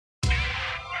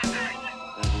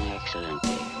excellent day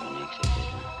for an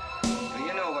exorcism. Do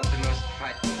you know what the most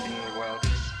frightening thing in the world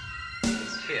is?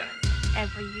 It's fear.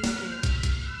 Whatever you do,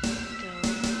 don't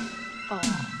fall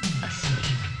asleep.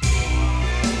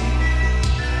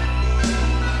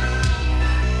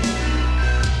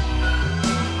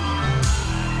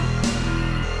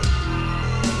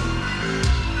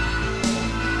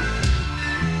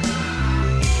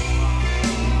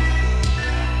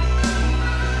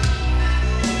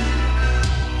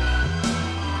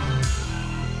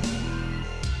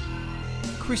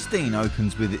 Christine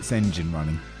opens with its engine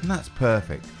running, and that's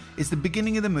perfect. It's the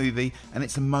beginning of the movie, and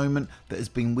it's a moment that has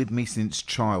been with me since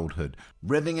childhood.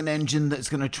 Revving an engine that's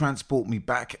going to transport me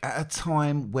back at a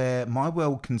time where my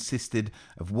world consisted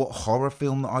of what horror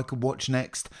film that I could watch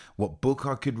next, what book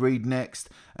I could read next,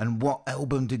 and what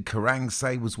album did Kerrang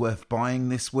say was worth buying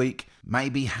this week.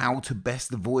 Maybe how to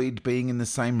best avoid being in the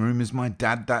same room as my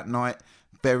dad that night.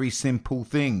 Very simple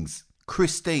things.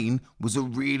 Christine was a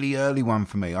really early one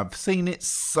for me. I've seen it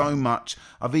so much.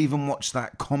 I've even watched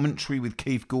that commentary with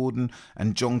Keith Gordon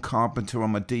and John Carpenter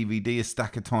on my DVD a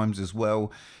stack of times as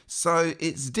well. So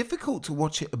it's difficult to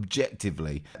watch it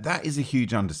objectively. That is a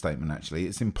huge understatement, actually.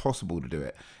 It's impossible to do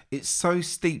it. It's so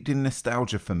steeped in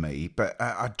nostalgia for me, but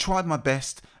I tried my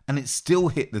best and it still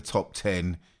hit the top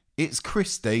 10. It's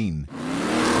Christine.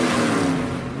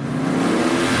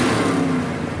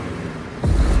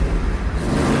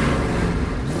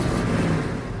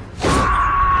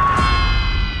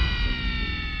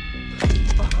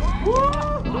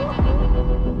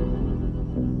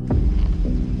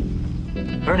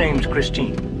 Her name's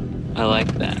Christine. I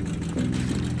like that.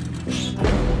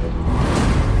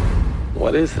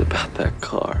 What is it about that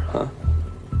car, huh?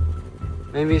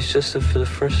 Maybe it's just that for the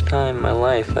first time in my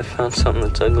life, I found something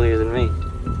that's uglier than me.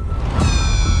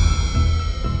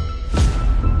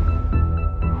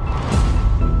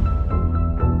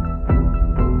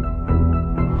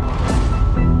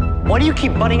 Why do you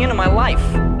keep butting into my life?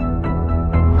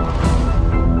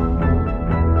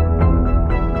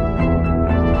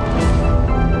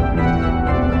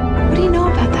 What do you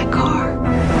know about that car?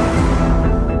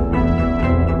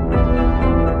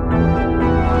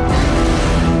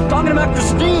 Talking about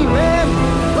Christine, man!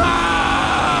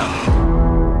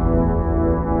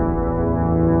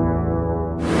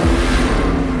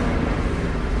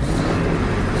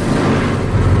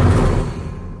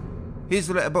 Here's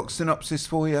the letterbox synopsis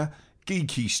for you.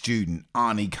 Geeky student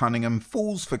Arnie Cunningham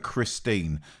falls for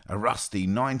Christine, a rusty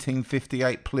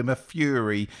 1958 Plymouth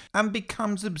Fury, and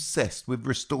becomes obsessed with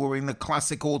restoring the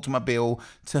classic automobile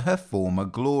to her former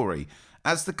glory.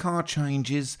 As the car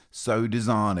changes, so does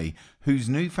Arnie, whose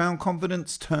newfound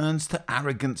confidence turns to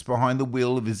arrogance behind the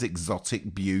wheel of his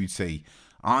exotic beauty.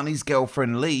 Arnie's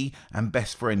girlfriend Lee and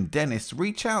best friend Dennis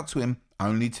reach out to him,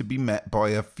 only to be met by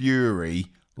a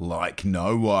Fury like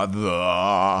no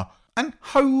other. And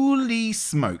holy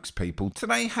smokes, people,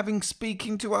 today having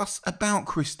speaking to us about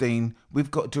Christine, we've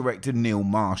got director Neil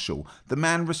Marshall, the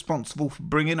man responsible for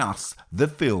bringing us the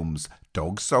films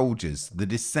Dog Soldiers, The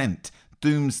Descent,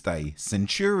 Doomsday,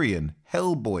 Centurion,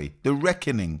 Hellboy, The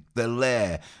Reckoning, The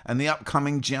Lair, and the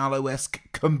upcoming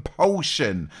Giallo-esque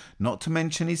Compulsion, not to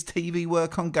mention his TV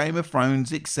work on Game of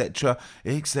Thrones, etc,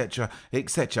 etc,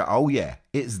 etc. Oh yeah,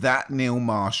 it's that Neil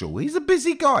Marshall. He's a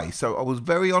busy guy, so I was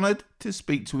very honoured to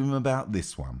speak to him about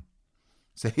this one.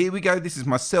 So here we go, this is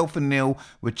myself and Neil.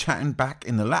 We're chatting back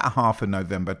in the latter half of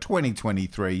November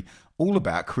 2023, all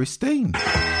about Christine.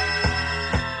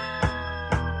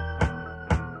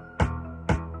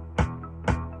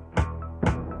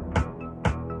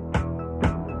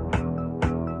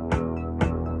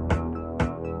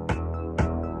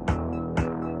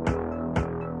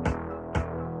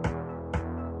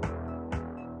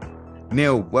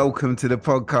 Neil, welcome to the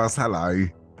podcast. Hello.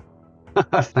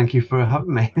 Thank you for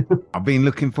having me. I've been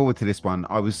looking forward to this one.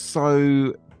 I was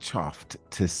so chuffed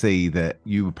to see that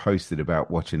you were posted about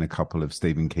watching a couple of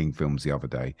Stephen King films the other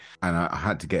day. And I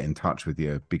had to get in touch with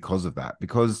you because of that.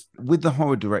 Because with the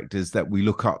horror directors that we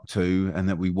look up to and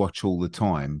that we watch all the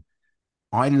time,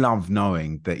 I love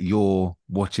knowing that you're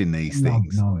watching these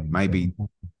things. Maybe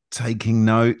taking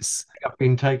notes. I've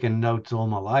been taking notes all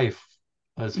my life.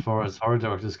 As far as horror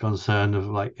director is concerned, of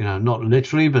like, you know, not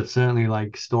literally, but certainly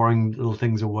like storing little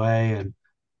things away and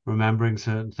remembering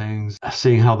certain things,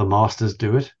 seeing how the masters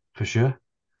do it, for sure.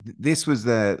 This was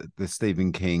the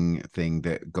Stephen King thing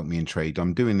that got me intrigued.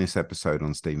 I'm doing this episode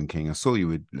on Stephen King. I saw you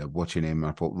were watching him.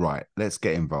 And I thought, right, let's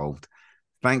get involved.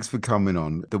 Thanks for coming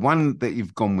on. The one that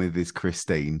you've gone with is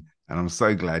Christine. And I'm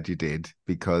so glad you did,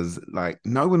 because like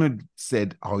no one had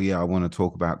said, oh yeah, I want to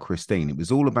talk about Christine. It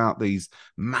was all about these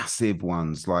massive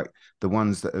ones, like the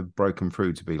ones that have broken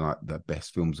through to be like the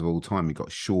best films of all time. You've got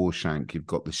Shawshank, you've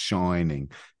got The Shining,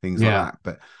 things like that.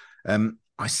 But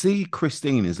I see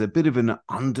Christine as a bit of an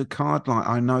undercard. Like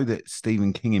I know that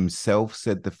Stephen King himself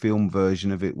said the film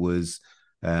version of it was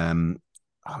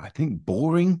I think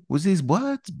boring was his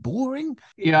words. Boring.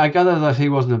 Yeah, I gather that he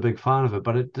wasn't a big fan of it,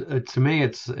 but it to me,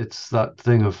 it's that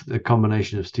thing of the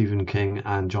combination of Stephen King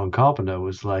and John Carpenter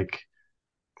was like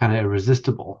kind of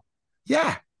irresistible.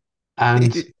 Yeah,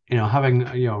 and having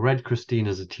read Christine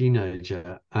as a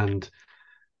teenager, and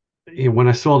when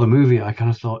I saw the movie, I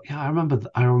kind of thought, yeah, I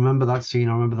remember that scene.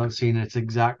 I remember that scene. It's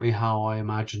exactly how I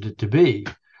imagined it to be.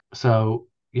 So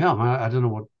yeah, I don't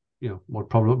know what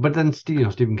problem. But then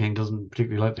Stephen King doesn't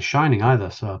particularly like The Shining either.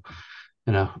 So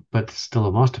but it's still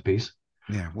a masterpiece.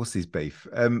 Yeah, what's his beef?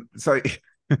 So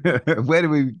where do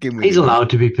we begin with? He's allowed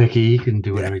to be picky. He can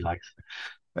do whatever he likes.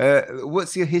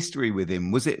 What's your history with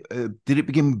him? Was it did it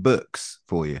begin with books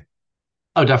for you?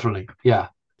 Oh, definitely. Yeah.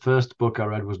 First book I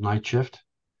read was Night Shift.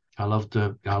 I loved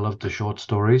the short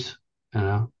stories,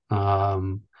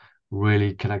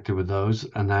 really connected with those.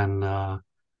 And then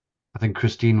I think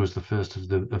Christine was the first of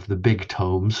the big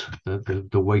tomes, the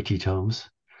weighty tomes.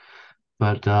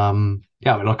 But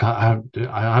yeah, look, I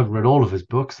haven't read all of his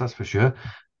books, that's for sure.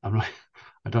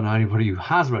 I don't know anybody who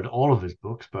has read all of his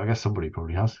books, but I guess somebody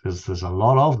probably has, because there's a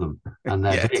lot of them, and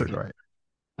they're big. Right.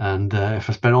 And if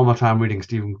I spent all my time reading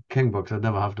Stephen King books, I'd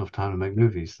never have enough time to make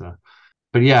movies. So.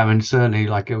 But yeah, I mean, certainly,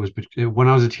 like when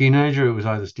I was a teenager, it was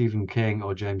either Stephen King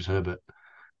or James Herbert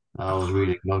I was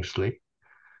reading mostly.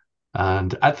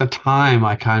 And at the time,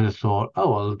 I kind of thought,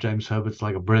 oh, well, James Herbert's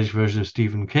like a British version of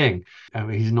Stephen King. I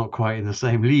mean, he's not quite in the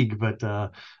same league, but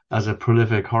as a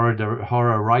prolific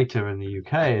horror writer in the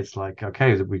UK, it's like,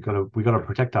 okay, we got to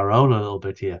protect our own a little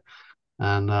bit here.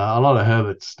 And a lot of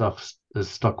Herbert's stuff has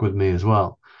stuck with me as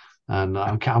well. And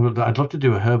I'd love to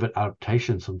do a Herbert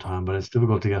adaptation sometime, but it's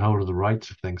difficult to get hold of the rights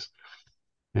of things.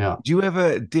 Yeah. Do you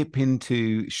ever dip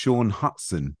into Sean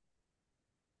Hudson?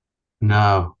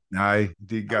 No. No,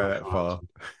 didn't go that far.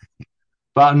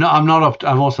 But no,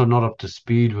 I'm also not up to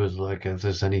speed with like if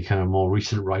there's any kind of more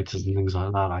recent writers and things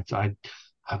like that.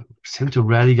 I seem to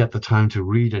rarely get the time to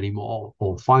read anymore,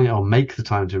 or make the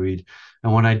time to read.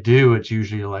 And when I do, it's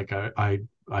usually like I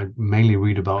mainly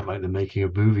read about like the making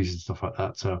of movies and stuff like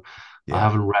that. So yeah. I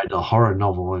haven't read a horror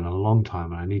novel in a long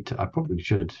time, and I probably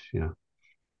should,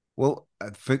 Well,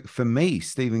 for me,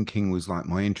 Stephen King was like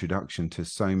my introduction to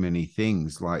so many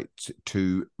things, like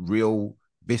to real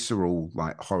visceral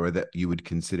like horror that you would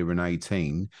consider an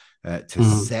 18, to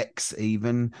sex,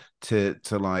 even to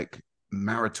like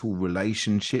marital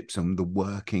relationships and the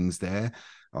workings there.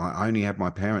 I only had my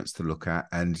parents to look at,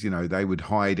 and they would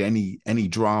hide any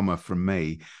drama from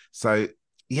me. So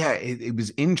yeah, it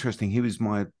was interesting. He was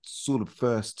my sort of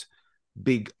first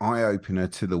big eye-opener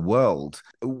to the world.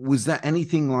 Was that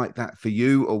anything like that for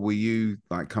you, or were you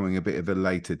like coming a bit of a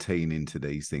later teen into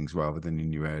these things rather than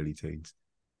in your early teens?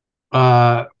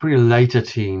 Pretty later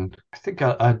teen. I think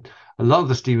a lot of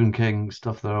the Stephen King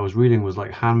stuff that I was reading was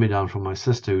like hand-me-down from my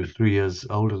sister, who's 3 years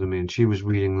older than me, and she was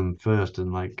reading them first,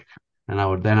 and I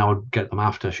would get them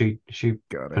after she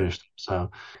finished.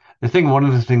 So one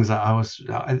of the things that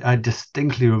I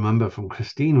distinctly remember from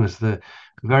Christine was the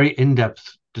very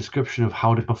in-depth description of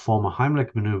how to perform a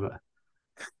Heimlich maneuver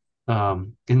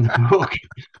in the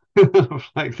book.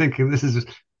 Like thinking, this is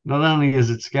not only is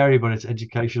it scary, but it's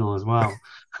educational as well.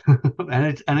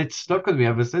 and it's stuck with me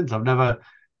ever since. I've never,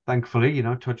 thankfully,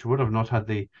 touch wood, I've not had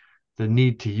the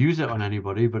need to use it on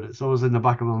anybody, but it's always in the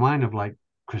back of my mind of like,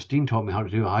 Christine taught me how to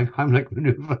do a Heimlich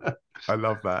maneuver. I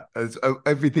love that. It's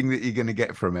everything that you're going to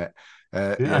get from it.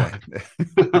 Yeah.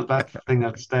 That's the thing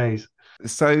that stays.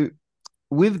 So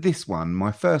with this one,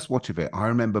 my first watch of it, I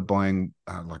remember buying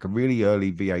like a really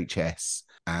early VHS,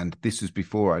 and this was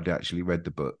before I'd actually read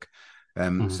the book.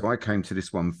 So I came to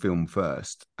this one film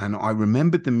first, and I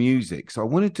remembered the music. So I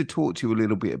wanted to talk to you a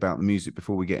little bit about the music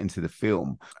before we get into the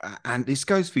film. And this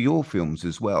goes for your films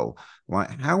as well.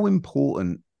 Like, how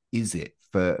important is it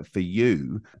for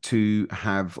you to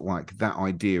have like that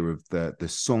idea of the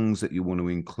songs that you want to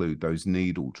include, those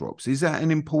needle drops? Is that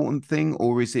an important thing,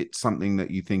 or is it something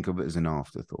that you think of as an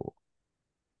afterthought?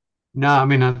 No, I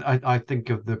mean, I think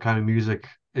of the kind of music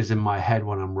is in my head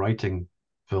when I'm writing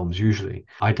films. Usually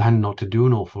I tend not to do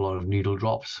an awful lot of needle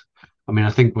drops. I mean,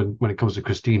 I think when it comes to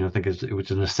Christine, I think it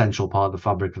was an essential part of the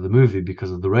fabric of the movie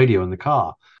because of the radio in the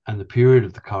car and the period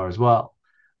of the car as well.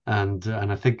 And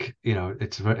I think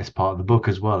it's part of the book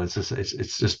as well.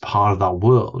 It's just part of that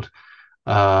world.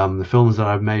 The films that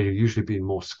I've made have usually been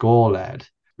more score-led,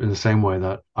 in the same way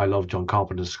that I love John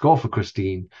Carpenter's score for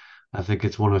Christine. I think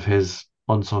it's one of his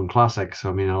unsung classics.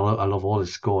 I mean, I love all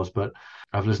his scores, but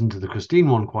I've listened to the Christine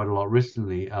one quite a lot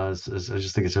recently, as I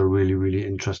just think it's a really, really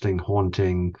interesting,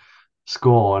 haunting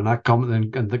score, and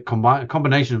the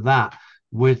combination of that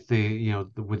with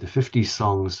with the 50s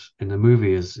songs in the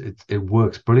movie it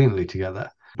works brilliantly together.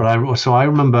 But I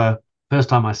remember first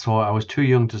time I saw it, I was too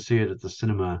young to see it at the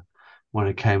cinema when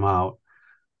it came out.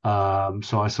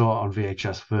 So I saw it on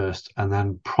VHS first, and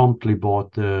then promptly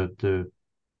bought the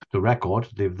record,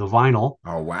 the vinyl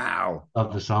Oh, wow.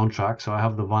 of the soundtrack. So I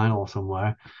have the vinyl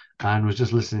somewhere, and was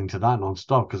just listening to that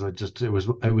nonstop because it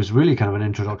was really kind of an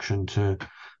introduction to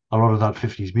a lot of that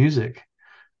 50s music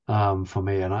for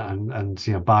me,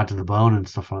 and Bad to the Bone and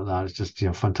stuff like that. It's just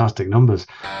fantastic numbers.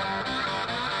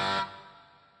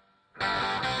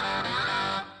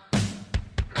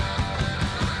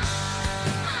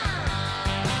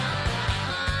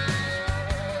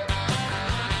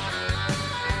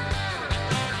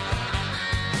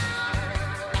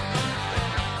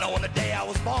 Now on the day I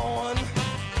was born,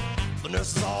 the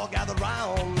nurses all gathered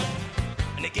round,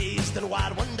 and they gazed in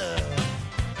wide wonder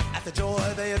at the joy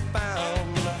they had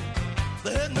found.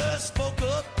 The head nurse spoke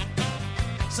up,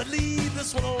 said, "Leave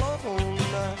this one alone."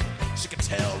 She could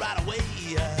tell right away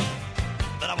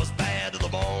that I was bad to the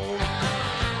bone,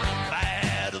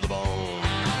 bad to the bone,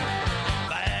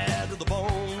 bad to the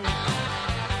bone,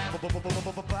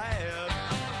 bad.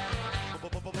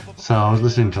 So I was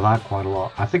listening to that quite a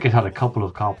lot. I think it had a couple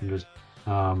of Carpenter's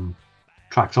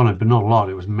tracks on it, but not a lot.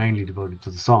 It was mainly devoted to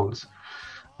the songs.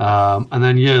 And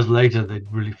then years later, they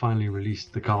finally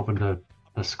released the Carpenter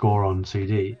score on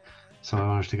CD. So I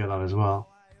managed to get that as well.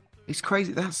 It's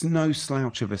crazy. That's no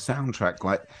slouch of a soundtrack.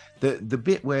 Like the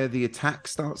bit where the attack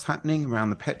starts happening around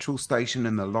the petrol station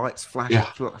and the lights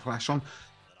flash on.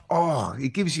 Oh,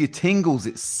 it gives you tingles.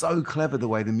 It's so clever the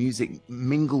way the music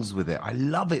mingles with it. I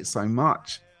love it so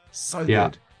much. So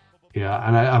good. Yeah,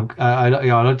 and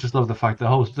I just love the fact that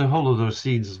the whole of those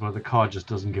scenes is where the car just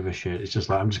doesn't give a shit. It's just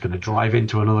like, I'm just going to drive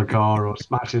into another car or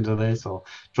smash into this or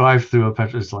drive through a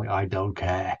petrol. It's like, I don't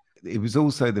care. It was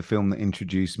also the film that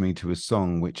introduced me to a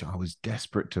song which I was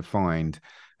desperate to find.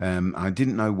 I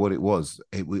didn't know what it was.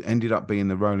 It ended up being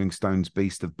the Rolling Stones'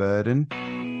 Beast of Burden.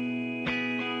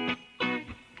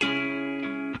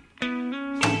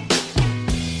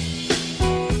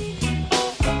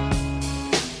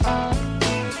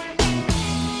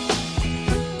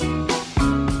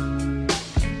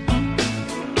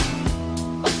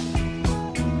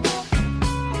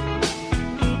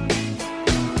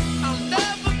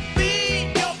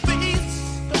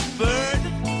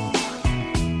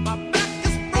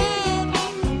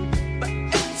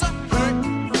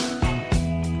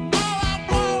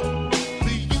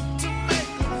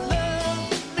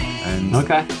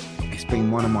 Okay. It's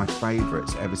been one of my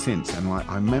favorites ever since. And like,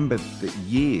 I remember that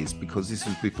years, because this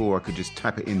was before I could just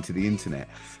tap it into the internet,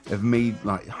 of me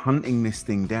like hunting this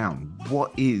thing down.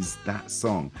 What is that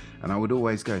song? And I would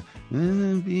always go, before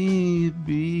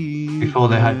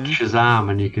they had Shazam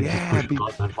and you could just push a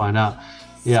button and find out.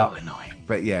 Yeah. So annoying.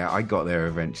 But yeah, I got there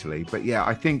eventually. But yeah,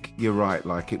 I think you're right.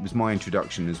 Like, it was my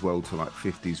introduction as well to like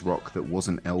 50s rock that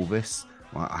wasn't Elvis.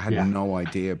 Like, I had no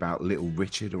idea about Little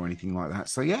Richard or anything like that.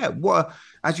 So yeah,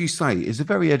 as you say, it's a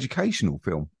very educational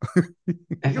film.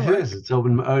 It is. It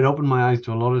opened my eyes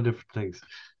to a lot of different things,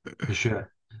 for sure.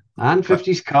 And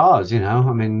 50s cars,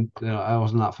 I mean, I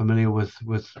wasn't that familiar with.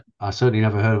 I certainly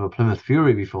never heard of a Plymouth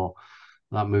Fury before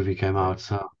that movie came out.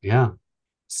 So yeah.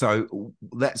 So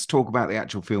let's talk about the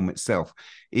actual film itself.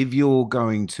 If you're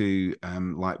going to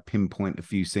like pinpoint a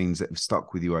few scenes that have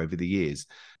stuck with you over the years,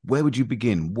 where would you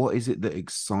begin? What is it that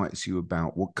excites you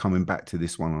about coming back to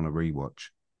this one on a rewatch?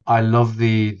 I love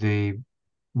the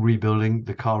rebuilding,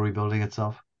 the car rebuilding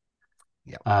itself.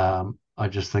 Yeah. I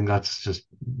just think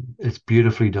it's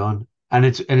beautifully done. And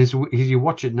it's you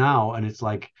watch it now and it's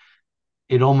like,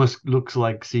 it almost looks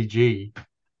like CG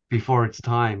before its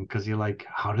time, because you're like,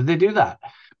 how did they do that?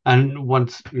 And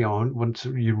once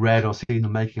you read or seen the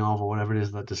making of or whatever it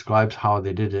is that describes how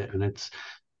they did it, and it's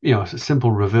it's a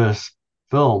simple reverse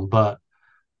film, but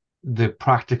the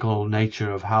practical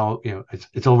nature of how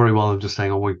it's all very well just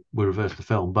saying, oh, we reversed the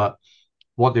film, but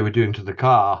what they were doing to the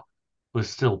car was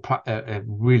still a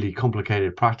really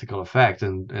complicated practical effect,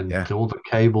 and all the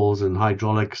cables and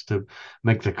hydraulics to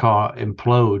make the car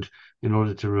implode in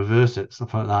order to reverse it,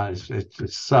 stuff like that.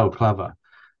 It's so clever,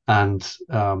 and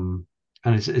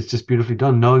it's just beautifully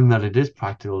done. Knowing that it is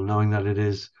practical, knowing that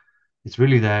it's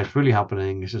really there, it's really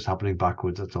happening. It's just happening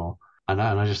backwards. That's all. And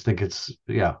I just think it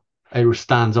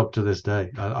stands up to this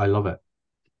day. I love it.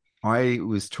 I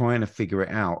was trying to figure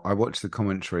it out. I watched the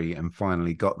commentary and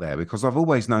finally got there because I've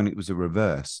always known it was a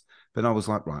reverse. But I was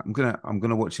like, right, I'm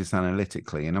gonna watch this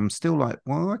analytically, and I'm still like,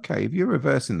 well, okay, if you're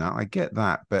reversing that, I get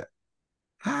that, but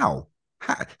how?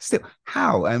 Still,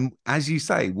 how? And as you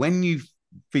say, when you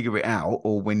figure it out,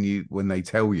 or when they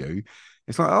tell you,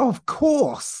 it's like, oh, of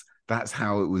course, that's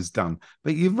how it was done.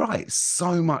 But you're right,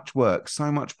 so much work,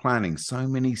 so much planning, so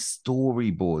many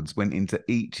storyboards went into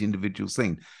each individual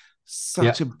scene.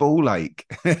 Such a ball ache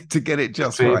to get it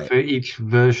just right. For each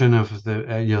version of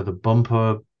the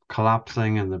bumper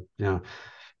collapsing and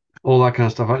all that kind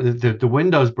of stuff. The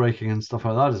windows breaking and stuff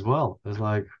like that as well. It's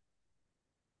like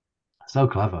so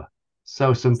clever,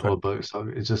 so simple, but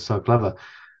it's just so clever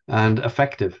and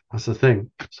effective. That's the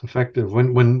thing. It's effective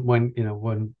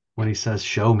when he says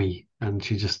 "show me" and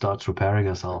she just starts repairing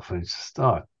herself, and it's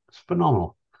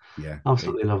phenomenal. Yeah,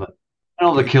 Absolutely love it. And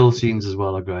all the kill scenes as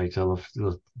well are great. I love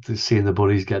seeing the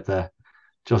bullies get their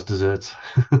just desserts.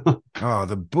 Oh,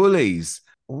 the bullies.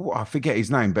 Oh, I forget his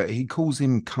name, but he calls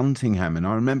him Cuntingham. And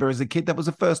I remember as a kid, that was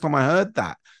the first time I heard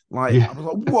that. Like, I was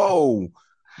like, whoa,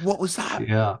 what was that?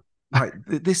 Yeah. Like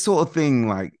this sort of thing,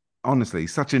 like, honestly,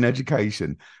 such an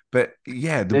education. But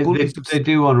yeah, the bullies. They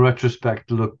do, on retrospect,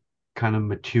 look kind of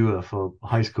mature for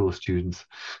high school students.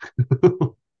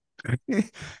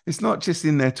 It's not just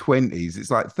in their 20s, it's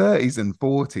like 30s and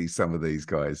 40s, some of these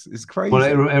guys. It's crazy. Well,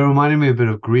 it reminded me a bit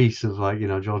of Grease, of like,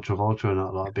 George Travolta and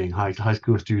that lot being high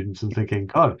school students and thinking,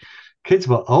 God, kids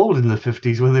were old in the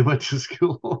 50s when they went to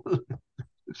school.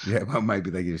 Yeah, well,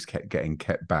 maybe they just kept getting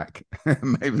kept back.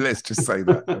 Maybe let's just say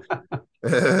that.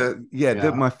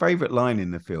 My favorite line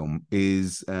in the film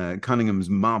is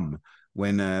Cunningham's mum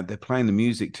when they're playing the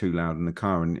music too loud in the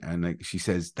car, and she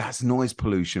says, "That's noise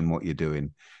pollution, what you're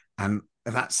doing." And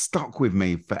that stuck with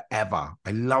me forever.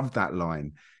 I love that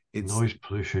line. It's noise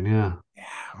pollution, yeah.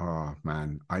 Oh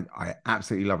man, I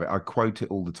absolutely love it. I quote it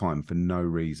all the time for no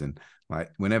reason.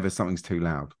 Like whenever something's too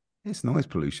loud, it's noise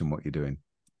pollution, what you're doing.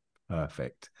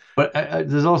 Perfect. But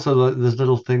there's also there's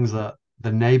little things that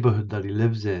the neighborhood that he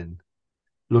lives in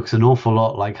looks an awful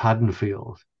lot like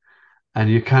Haddonfield, and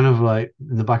you're kind of like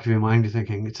in the back of your mind, you're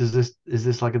thinking, is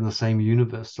this like in the same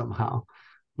universe somehow,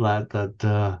 like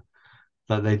that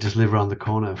they just live around the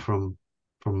corner from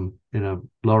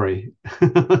Laurie.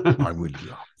 I would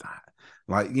love that.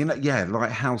 Like,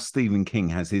 like how Stephen King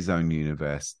has his own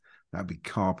universe. That'd be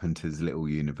Carpenter's little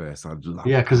universe. I'd love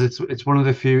because it's one of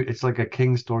the few, it's like a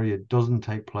King story. It doesn't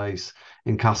take place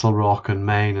in Castle Rock and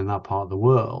Maine and that part of the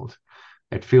world.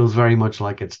 It feels very much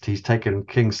like he's taken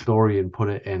King's story and put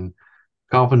it in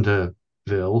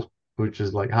Carpenterville, which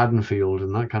is like Haddonfield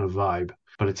and that kind of vibe.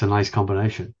 But it's a nice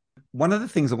combination. One of the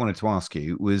things I wanted to ask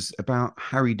you was about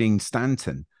Harry Dean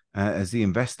Stanton as the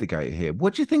investigator here.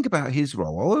 What do you think about his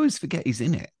role? I always forget he's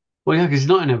in it. Well, yeah, because he's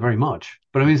not in it very much.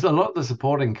 But I mean, there's a lot of the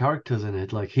supporting characters in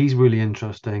it. Like, he's really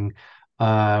interesting.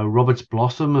 Roberts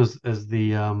Blossom as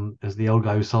the old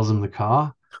guy who sells him the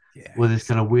car, with his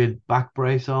kind of weird back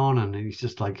brace on, and he's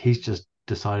just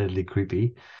decidedly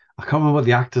creepy. I can't remember what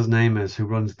the actor's name is who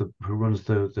runs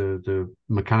the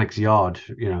mechanic's yard.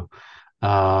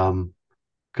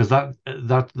 Because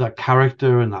that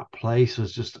character and that place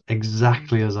was just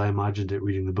exactly as I imagined it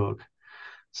reading the book.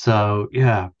 So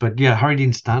Harry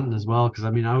Dean Stanton as well. Because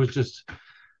I mean, I was just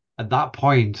at that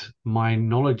point, my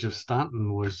knowledge of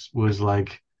Stanton was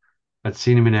like, I'd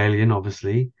seen him in Alien,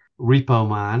 obviously. Repo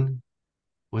Man,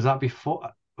 was that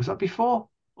before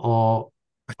or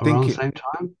around the same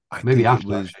time? Maybe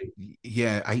after, actually.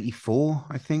 Yeah, 84,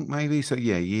 I think, maybe. So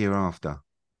yeah, a year after.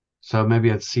 So maybe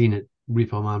I'd seen it,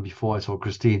 Repo Man, before I saw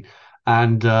Christine.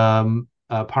 And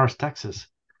Paris, Texas.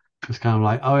 It's kind of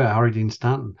like, oh yeah, Harry Dean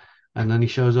Stanton. And then he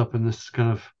shows up in this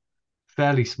kind of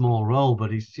fairly small role, but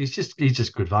he's just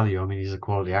good value. I mean, he's a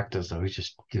quality actor, so he's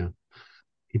just,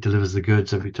 he delivers the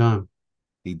goods every time.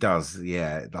 He does,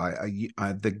 yeah.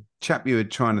 The chap you were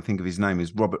trying to think of, his name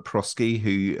is Robert Prosky,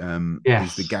 who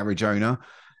is the garage owner.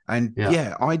 And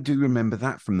I do remember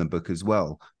that from the book as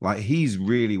well. Like, he's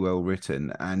really well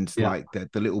written, and like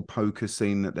the little poker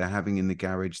scene that they're having in the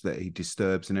garage that he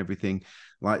disturbs and everything.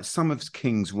 Like, some of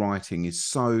King's writing is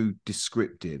so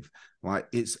descriptive. Like,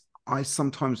 I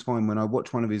sometimes find when I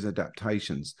watch one of his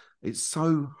adaptations, it's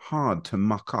so hard to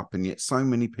muck up, and yet so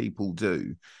many people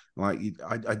do. Like,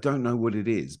 I don't know what it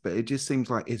is, but it just seems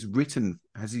like it's written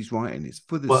as he's writing. It's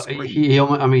for the screen. He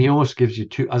almost gives you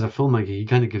as a filmmaker, he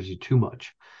kind of gives you too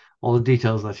much. All the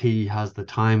details that he has the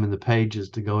time and the pages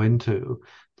to go into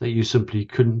that you simply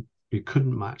couldn't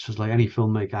match. It's like any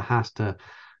filmmaker has to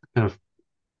kind of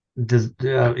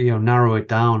narrow it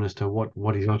down as to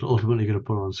what he's ultimately going to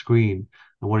put on screen.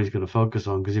 and what he's going to focus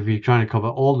on. Because if you're trying to cover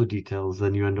all the details,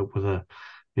 then you end up with a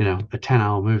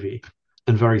 10-hour movie,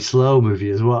 and very slow movie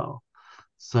as well.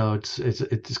 So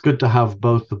it's good to have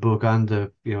both the book and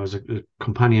the, as a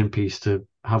companion piece, to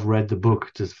have read the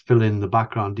book to fill in the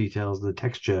background details, the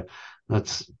texture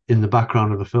that's in the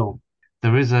background of the film.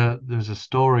 There's a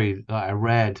story that I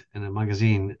read in a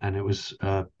magazine, and it was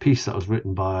a piece that was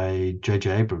written by J.J.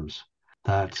 Abrams,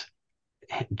 that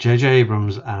J.J.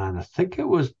 Abrams and I think it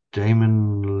was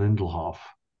Damon Lindelof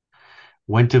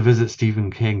went to visit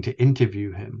Stephen King to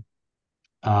interview him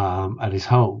at his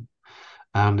home.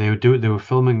 They were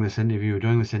filming this interview,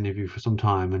 doing this interview for some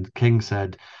time, and King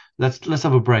said, "Let's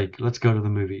have a break. Let's go to the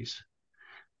movies."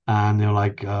 And they were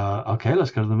like, "Okay,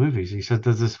 let's go to the movies." He said,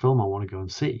 "There's this film I want to go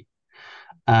and see."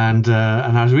 And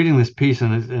I was reading this piece,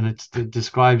 and it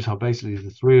describes how basically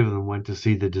the three of them went to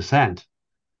see The Descent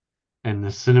in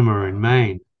the cinema in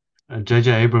Maine.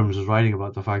 J.J. Abrams was writing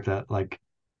about the fact that like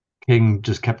King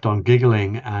just kept on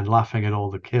giggling and laughing at all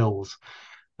the kills,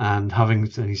 and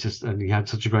he had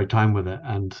such a great time with it.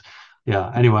 And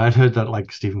yeah, anyway, I'd heard that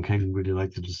like Stephen King really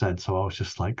liked The Descent, so I was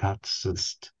just like, that's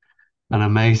just an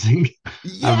amazing,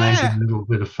 amazing little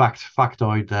bit of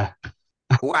factoid there.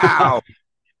 Wow.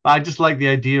 I just like the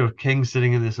idea of King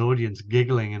sitting in this audience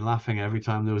giggling and laughing every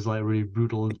time there was like a really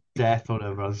brutal death or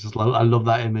whatever. I love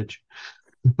that image.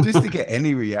 Just to get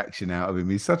any reaction out of him,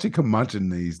 he's such a curmudgeon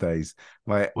these days.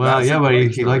 Like, well, yeah, but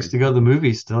he likes to go to the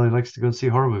movies still. He likes to go and see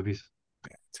horror movies.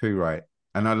 Too right.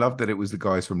 And I love that it was the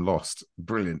guys from Lost.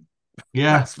 Brilliant.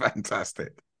 Yeah. That's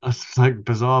fantastic. That's like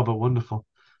bizarre but wonderful.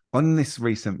 On this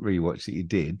recent rewatch that you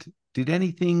did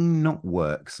anything not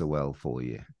work so well for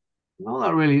you? Not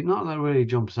that really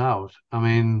jumps out. I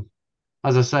mean,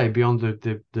 as I say, beyond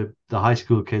the high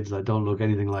school kids that don't look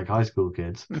anything like high school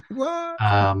kids. What?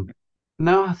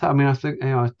 No, I think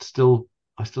I still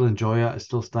enjoy it. It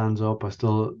still stands up. I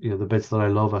still, the bits that I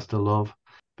love, I still love.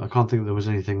 But I can't think there was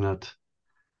anything that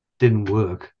didn't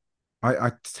work.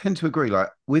 I tend to agree. Like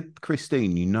with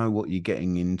Christine, you know what you're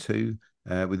getting into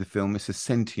with the film. It's a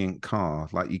sentient car.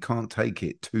 Like you can't take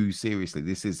it too seriously.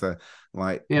 This is a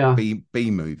B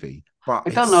movie. But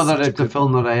I don't know that it's a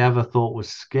film that I ever thought was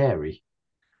scary.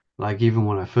 Like even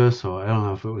when I first saw it, I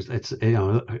don't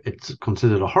know if it's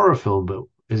considered a horror film, but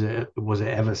was it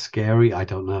ever scary? I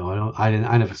don't know.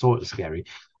 I never saw it as scary.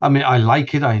 I mean, I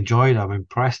like it. I enjoy it. I'm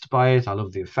impressed by it. I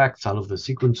love the effects. I love the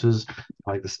sequences.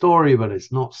 I like the story, but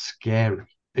it's not scary.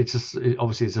 It's just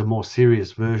obviously it's a more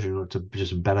serious version, or it's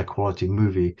just a better quality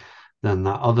movie than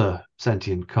that other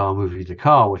sentient car movie, The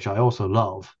Car, which I also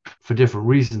love for different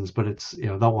reasons. But it's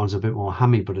that one's a bit more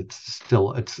hammy, but it's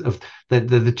still they're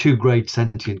the two great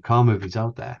sentient car movies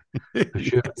out there for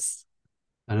sure. Yes.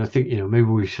 And I think maybe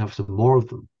we should have some more of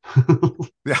them.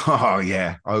 Oh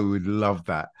yeah, I would love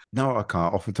that. No, I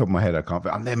can't. Off the top of my head, I can't.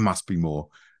 And there must be more,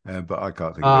 but I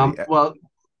can't think of any. Well,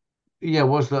 yeah,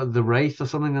 was that The Wraith or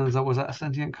something? Was that a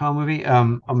sentient car movie? I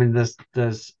mean,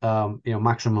 there's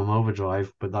Maximum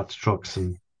Overdrive, but that's trucks,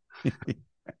 and we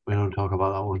don't talk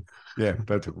about that one. Yeah,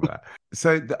 don't talk about that.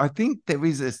 So I think there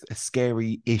is a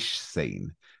scary-ish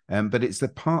scene, but it's a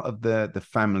part of the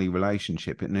family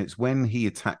relationship, and it's when he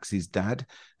attacks his dad,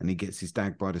 and he gets his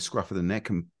dad by the scruff of the neck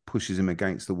and pushes him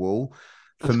against the wall.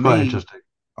 That's quite interesting.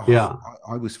 Yeah,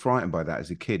 I was frightened by that as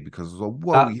a kid because I was like,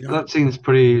 whoa. That seems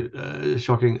pretty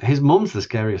shocking. His mum's the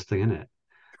scariest thing, isn't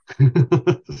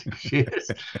it? She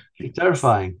is. She's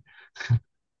terrifying.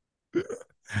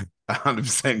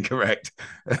 100% correct.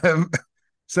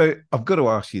 So I've got to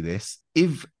ask you this.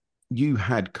 If you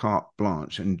had carte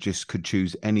blanche and just could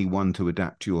choose any one to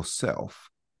adapt yourself,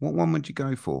 what one would you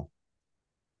go for?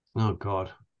 Oh,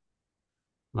 God.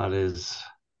 That is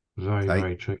very,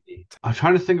 very tricky. I'm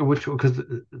trying to think of which one, because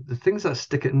the things that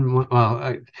stick it in.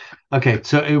 Okay,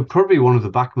 so it would probably be one of the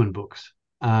Bachman books,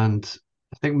 and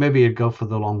I think maybe I'd go for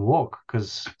The Long Walk,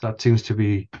 because that seems to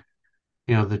be,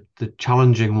 the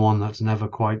challenging one that's never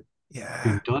quite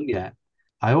been done yet.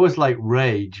 I always like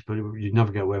Rage, but you'd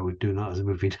never get away with doing that as a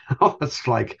movie now.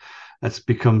 It's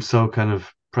become so kind of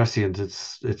prescient.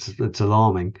 It's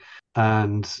alarming.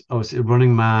 And obviously,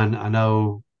 Running Man.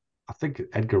 I think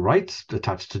Edgar Wright's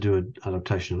attached to do an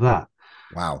adaptation of that.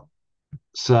 Wow.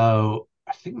 So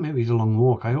I think maybe The Long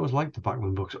Walk. I always liked the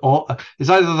Bachman books. Or it's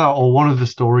either that or one of the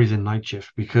stories in Night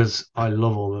Shift, because I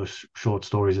love all those short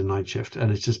stories in Night Shift.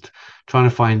 And it's just trying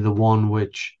to find the one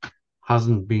which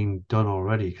hasn't been done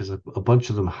already, because a bunch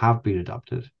of them have been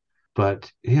adapted.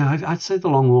 But yeah, I'd say The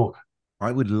Long Walk.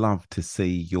 I would love to see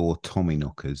your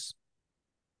Tommyknockers.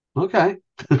 Okay.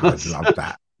 I'd love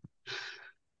that.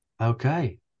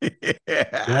 Okay.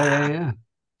 Yeah.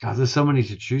 God, there's so many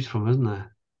to choose from, isn't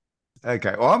there?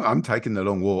 Okay. Well, I'm taking the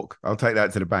long walk. I'll take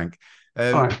that to the bank.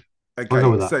 All right. I'll go Okay.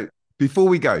 with that. So before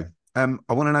we go, I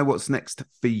want to know what's next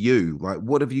for you. Like,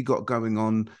 what have you got going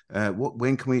on?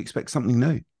 When can we expect something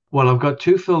new? Well, I've got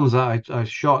two films that I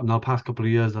shot in the past couple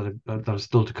of years that are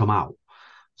still to come out.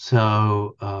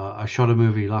 So I shot a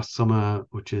movie last summer,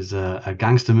 which is a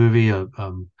gangster movie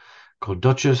called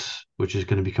Duchess, which is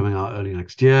going to be coming out early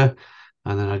next year.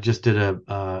 And then I just did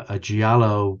a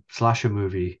giallo slasher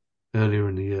movie earlier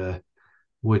in the year,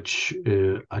 which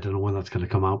I don't know when that's going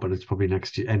to come out, but it's probably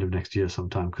end of next year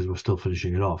sometime because we're still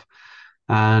finishing it off.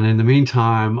 And in the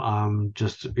meantime, I'm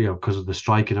just, because of the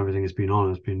strike and everything that's been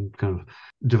on, it's been kind of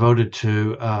devoted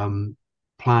to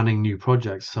planning new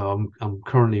projects. So I'm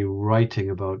currently writing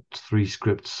about 3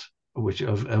 scripts, which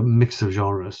of a mix of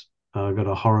genres. I've got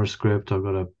a horror script, I've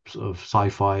got a sort of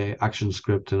sci-fi action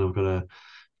script, and I've got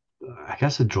I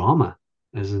guess a drama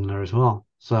is in there as well.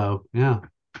 So yeah.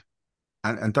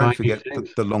 And don't forget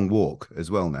the long walk as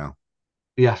well now.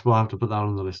 Yes, we'll have to put that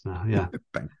on the list now. Yeah.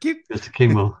 Thank you. Mr.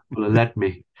 King will let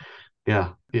me.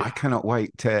 Yeah. I cannot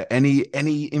wait to any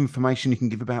information you can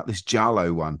give about this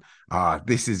Giallo one.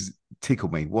 This is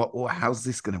tickled me. How's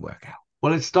this going to work out?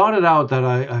 Well, it started out that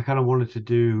I kind of wanted to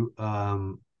do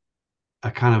a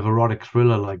kind of erotic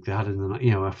thriller like they had in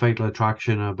the, a Fatal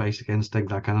Attraction, a Basic Instinct,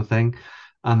 that kind of thing.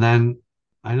 And then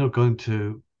I ended up going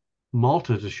to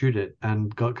Malta to shoot it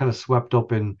and got kind of swept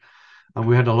up in, and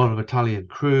we had a lot of Italian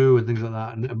crew and things like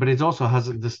that. But it also has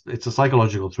it's a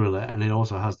psychological thriller, and it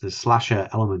also has this slasher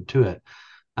element to it.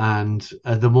 And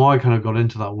the more I kind of got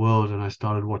into that world and I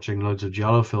started watching loads of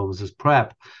giallo films as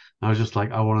prep, I was just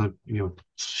like, I want to,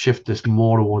 shift this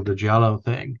more toward the giallo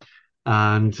thing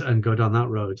and go down that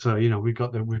road. So, we've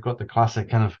got the classic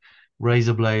kind of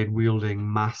razor blade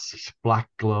wielding, masked, black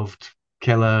gloved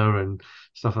killer and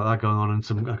stuff like that going on,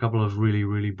 and a couple of really,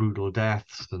 really brutal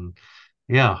deaths, and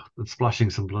splashing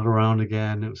some blood around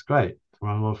again. It was great. I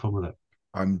had a lot of fun with it.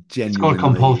 I'm genuinely. It's called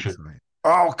Compulsion.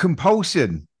 Oh,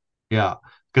 Compulsion. Yeah,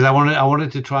 because I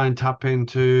wanted to try and tap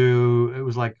into. It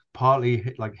was like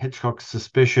partly like Hitchcock's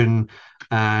Suspicion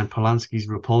and Polanski's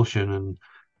Repulsion, and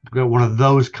got one of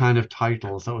those kind of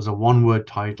titles. That was a one-word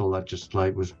title that just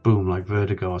like was boom, like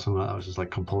Vertigo or something like that. It was just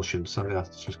like Compulsion. So yeah,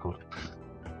 that's just called.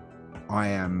 I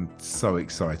am so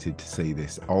excited to see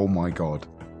this. Oh my God.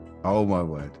 Oh my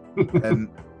word.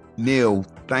 Neil,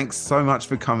 thanks so much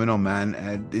for coming on,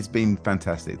 man. It's been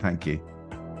fantastic. Thank you.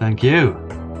 Thank you.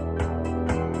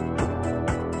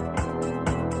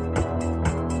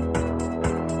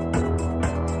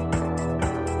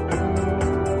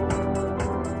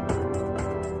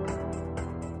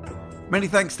 Many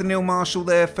thanks to Neil Marshall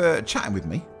there for chatting with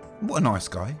me. What a nice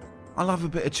guy. I love a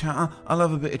bit of chatter. I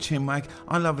love a bit of chinwag.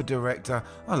 I love a director.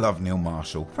 I love Neil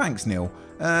Marshall. Thanks, Neil.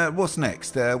 What's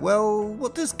next? Well,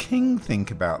 what does King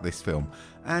think about this film?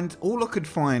 And all I could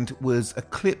find was a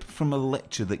clip from a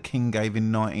lecture that King gave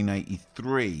in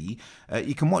 1983.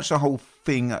 You can watch the whole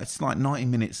thing. It's like 90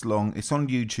 minutes long. It's on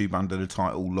YouTube under the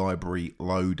title Library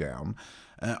Lowdown.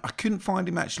 I couldn't find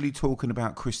him actually talking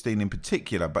about Christine in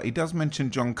particular, but he does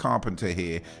mention John Carpenter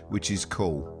here, which is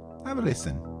cool. Have a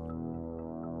listen.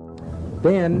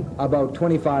 Then, about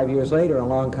 25 years later,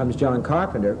 along comes John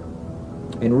Carpenter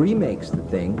and remakes the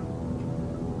thing.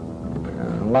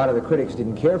 A lot of the critics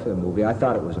didn't care for the movie. I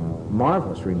thought it was a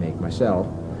marvelous remake myself,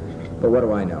 but what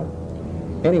do I know?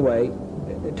 Anyway,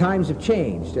 times have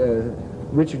changed.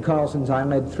 Richard Carlson's I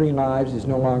Led 3 Lives is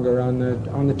no longer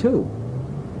on the tube.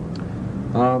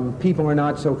 People are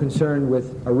not so concerned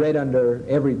with a red under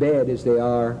every bed as they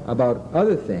are about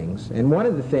other things. And one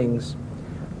of the things,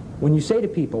 when you say to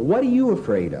people, what are you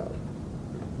afraid of?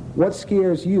 What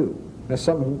scares you? That's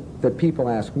something that people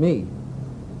ask me.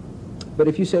 But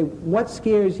if you say, what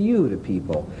scares you to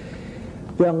people?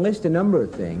 They'll list a number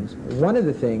of things. One of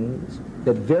the things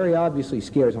that very obviously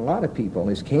scares a lot of people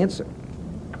is cancer.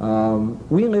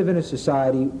 We live in a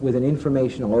society with an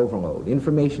informational overload.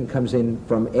 Information comes in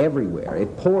from everywhere.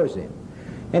 It pours in.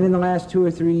 And in the last 2 or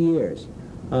 3 years,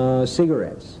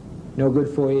 cigarettes, no good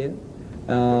for you.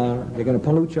 They're going to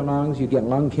pollute your lungs. You get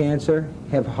lung cancer,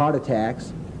 have heart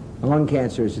attacks. Lung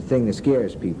cancer is the thing that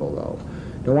scares people, though.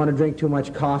 Don't want to drink too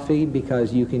much coffee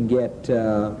because you can get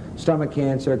stomach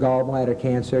cancer, gallbladder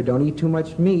cancer. Don't eat too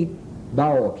much meat,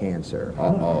 bowel cancer.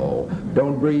 Uh-oh.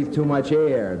 Don't breathe too much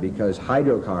air because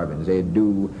hydrocarbons, they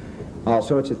do all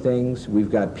sorts of things.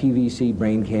 We've got PVC,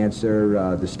 brain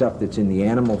cancer, the stuff that's in the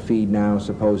animal feed now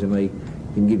supposedly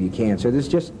can give you cancer. There's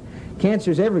just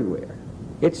cancer's everywhere.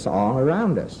 It's all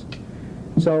around us.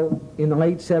 So in the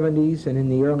late 70s and in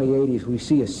the early 80s, we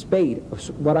see a spate of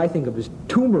what I think of as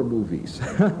tumor movies,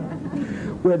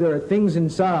 where there are things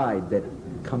inside that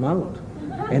come out.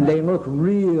 And they look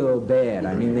real bad.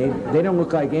 I mean, they don't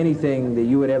look like anything that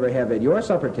you would ever have at your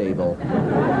supper table,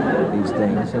 these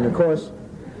things. And of course,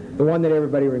 the one that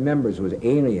everybody remembers was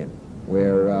Alien,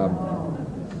 where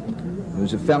there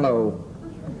was a fellow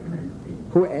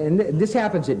who, and this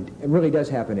happens, it really does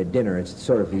happen at dinner. It's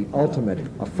sort of the ultimate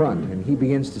affront. And he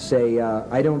begins to say,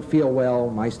 I don't feel well,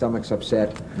 my stomach's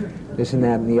upset, this and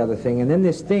that and the other thing. And then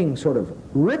this thing sort of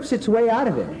rips its way out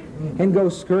of him and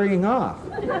goes scurrying off.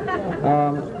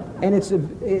 And it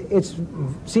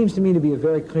seems to me to be a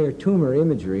very clear tumor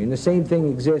imagery. And the same thing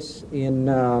exists in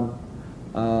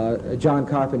John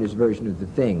Carpenter's version of The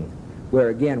Thing, where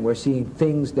again we're seeing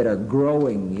things that are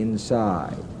growing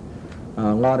inside.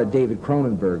 A lot of David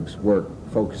Cronenberg's work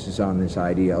focuses on this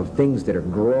idea of things that are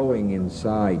growing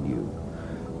inside you.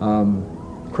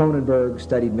 Cronenberg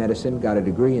studied medicine, got a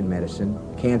degree in medicine.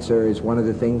 Cancer is one of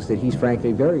the things that he's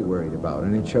frankly very worried about,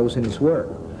 and it shows in his work,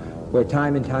 where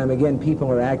time and time again people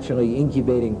are actually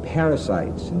incubating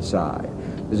parasites inside.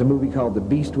 There's a movie called The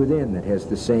Beast Within that has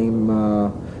the same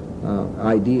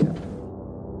idea.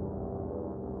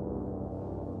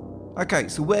 Okay,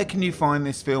 so where can you find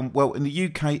this film? Well, in the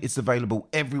UK, it's available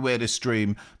everywhere to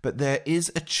stream, but there is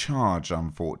a charge,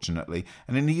 unfortunately.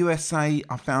 And in the USA,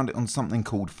 I found it on something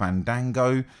called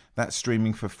Fandango. That's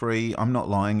streaming for free. I'm not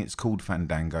lying, it's called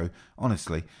Fandango,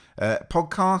 honestly.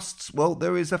 Podcasts, well,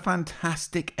 there is a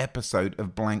fantastic episode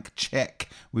of Blank Check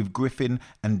with Griffin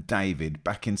and David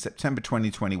back in September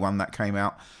 2021 that came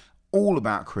out. All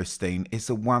about Christine. It's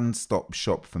a one-stop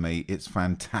shop for me. It's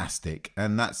fantastic.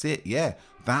 And that's it. Yeah,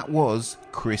 that was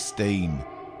Christine.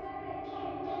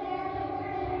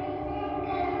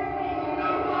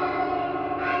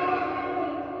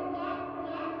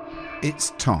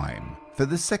 It's time for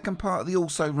the second part of the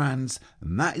Also Rans,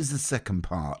 and that is the second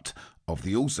part of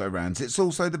the Also Rans. It's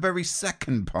also the very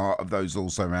second part of those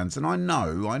Also Rans, and I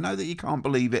know that you can't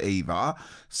believe it either.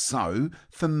 So,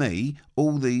 for me,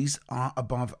 all these are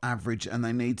above average and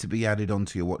they need to be added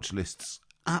onto your watch lists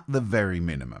at the very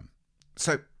minimum.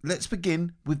 So, let's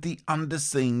begin with the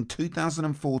underseen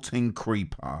 2014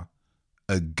 creeper,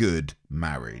 A Good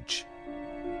Marriage.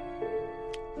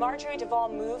 Marjorie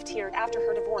Duvall moved here after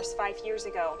her divorce 5 years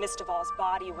ago. Miss Duvall's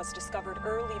body was discovered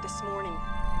early this morning.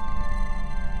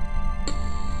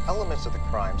 Elements of the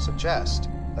crime suggest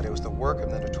that it was the work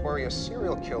of the notorious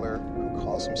serial killer who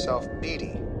calls himself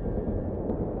Beatty.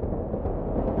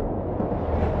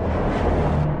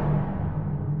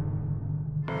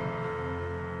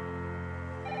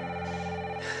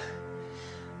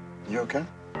 You okay?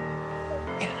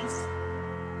 Yes.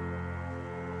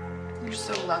 You're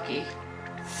so lucky.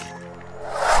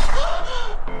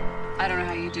 I don't know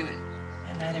how you do it.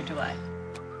 And neither do I.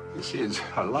 This is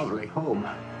a lovely home.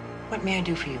 What may I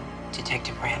do for you,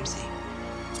 Detective Ramsey?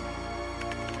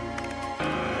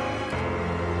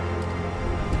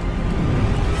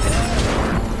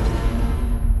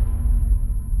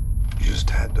 You just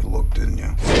had to look, didn't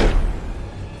you?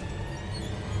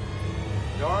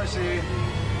 Darcy!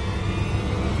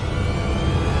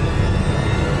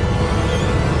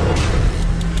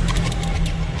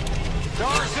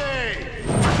 Darcy!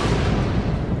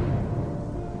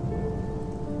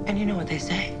 And you know what they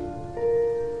say?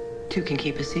 Two can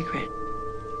keep a secret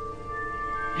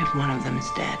if one of them is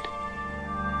dead.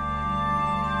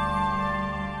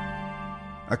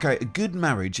 Okay, A Good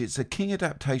Marriage, it's a King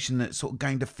adaptation that sort of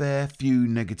gained a fair few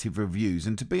negative reviews,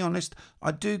 and to be honest,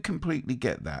 I do completely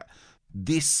get that.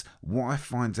 This wife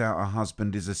finds out her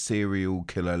husband is a serial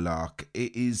killer lark.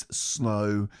 It is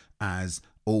slow as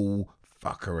all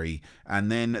fuckery, and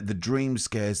then the dream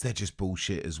scares, they're just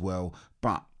bullshit as well.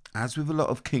 But as with a lot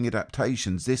of King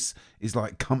adaptations, this is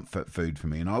like comfort food for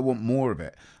me, and I want more of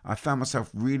it. I found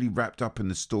myself really wrapped up in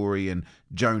the story, and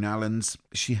Joan Allen's,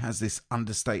 she has this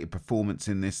understated performance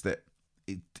in this that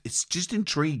it's just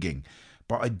intriguing.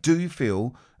 But I do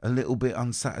feel a little bit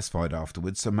unsatisfied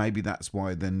afterwards, so maybe that's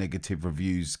why the negative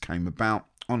reviews came about.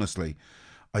 Honestly,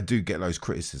 I do get those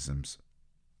criticisms.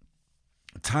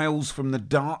 Tales from the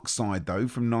Dark Side, though,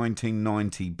 from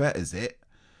 1990 betters it.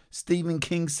 Stephen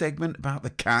King's segment about the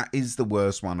cat is the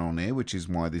worst one on here, which is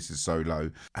why this is so low.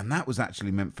 And that was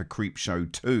actually meant for Creepshow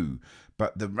 2.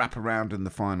 But the wraparound and the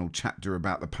final chapter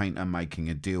about the painter making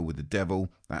a deal with the devil,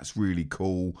 that's really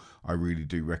cool. I really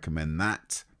do recommend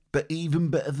that. But even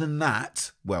better than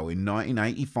that, well, in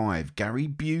 1985, Gary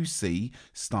Busey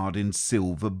starred in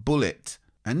Silver Bullet.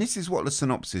 And this is what the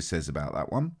synopsis says about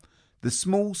that one. The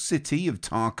small city of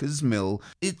Tarker's Mill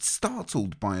is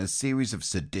startled by a series of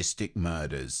sadistic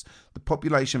murders. The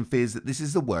population fears that this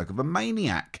is the work of a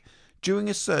maniac. During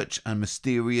a search, a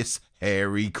mysterious,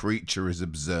 hairy creature is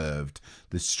observed.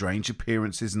 The strange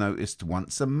appearance is noticed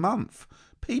once a month.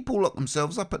 People lock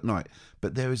themselves up at night,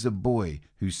 but there is a boy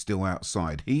who's still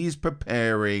outside. He is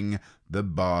preparing the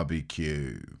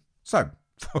barbecue. So,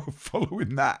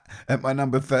 following that, at my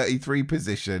number 33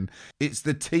 position, it's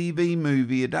the TV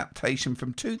movie adaptation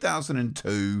from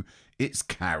 2002. It's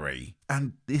Carrie.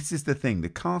 And this is the thing, the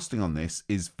casting on this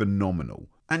is phenomenal.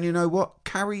 And you know what?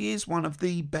 Carrie is one of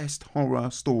the best horror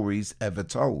stories ever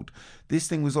told. This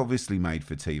thing was obviously made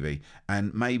for TV,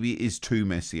 and maybe it is too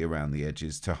messy around the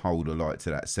edges to hold a light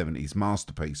to that 70s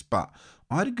masterpiece, but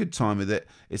I had a good time with it.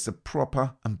 It's a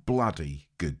proper and bloody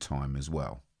good time as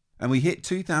well. And we hit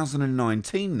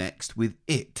 2019 next with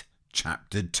It,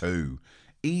 Chapter 2.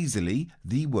 Easily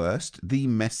the worst, the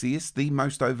messiest, the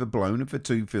most overblown of the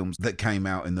two films that came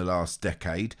out in the last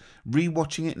decade.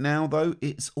 Rewatching it now, though,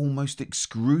 it's almost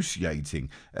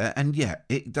excruciating. And yeah,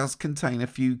 it does contain a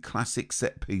few classic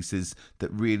set pieces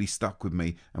that really stuck with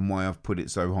me and why I've put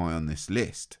it so high on this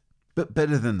list. But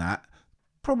better than that,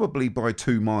 probably by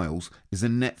 2 miles, is a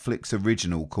Netflix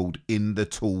original called In the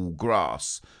Tall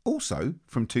Grass, also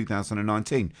from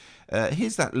 2019.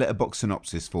 Here's that letterbox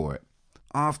synopsis for it.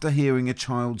 After hearing a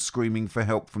child screaming for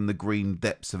help from the green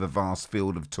depths of a vast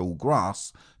field of tall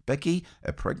grass, Becky,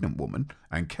 a pregnant woman,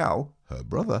 and Cal, her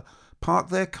brother, park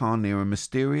their car near a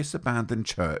mysterious abandoned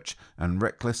church and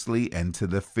recklessly enter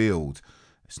the field.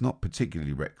 It's not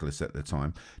particularly reckless at the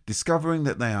time, discovering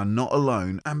that they are not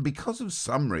alone, and because of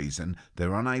some reason,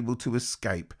 they're unable to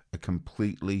escape a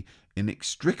completely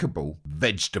inextricable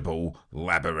vegetable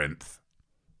labyrinth.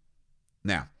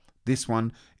 Now, this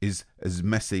one is as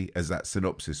messy as that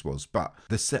synopsis was, but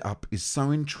the setup is so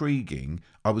intriguing,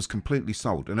 I was completely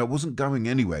sold, and I wasn't going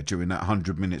anywhere during that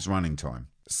 100 minutes running time.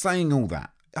 Saying all that,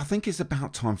 I think it's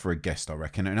about time for a guest, I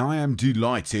reckon, and I am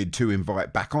delighted to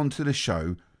invite back onto the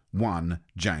show one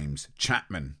James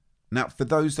Chapman. Now, for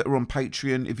those that are on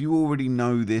Patreon, if you already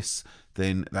know this,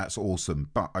 then that's awesome.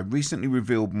 But I recently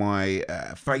revealed my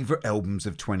favourite albums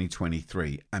of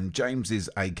 2023, and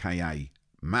James's, aka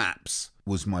Maps,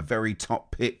 was my very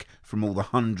top pick from all the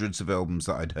hundreds of albums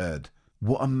that I'd heard.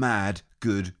 What a mad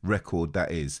good record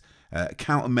that is.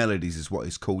 Counter Melodies is what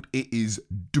it's called. It is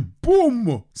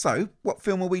boom. So, what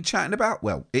film are we chatting about?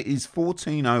 Well, it is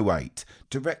 1408,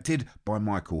 directed by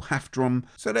Michael Hafdrom.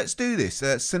 So let's do this.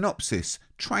 Synopsis,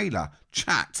 trailer,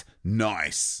 chat,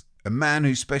 nice. A man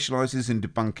who specialises in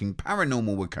debunking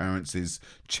paranormal occurrences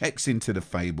checks into the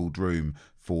fabled room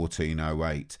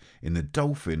 1408 in the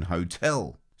Dolphin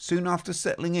Hotel. Soon after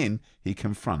settling in, he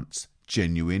confronts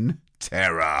genuine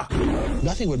terror.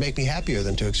 Nothing would make me happier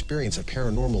than to experience a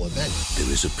paranormal event.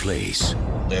 There is a place.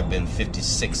 There have been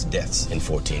 56 deaths in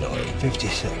 1408.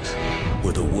 56.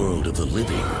 Where the world of the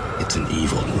living, it's an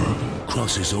evil world,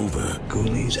 crosses over.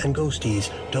 Ghoulies and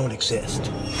ghosties don't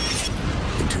exist.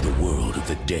 Into the world of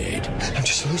the dead. I'm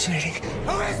just hallucinating.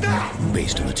 Who is that?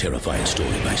 Based on the terrifying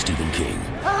story by Stephen King.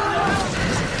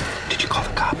 Did you call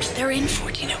the cops? They're in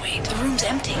 1408. The room's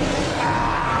empty.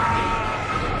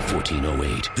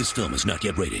 1408. This film is not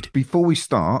yet rated. Before we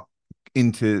start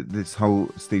into this whole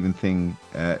Stephen King,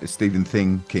 I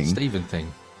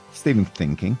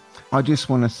just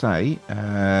want to say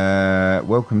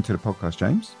welcome to the podcast,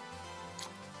 James.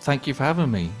 Thank you for having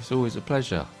me. It's always a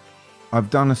pleasure. I've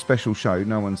done a special show.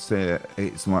 No one's said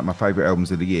it's like my favourite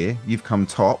albums of the year. You've come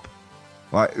top.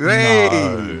 Like, hey!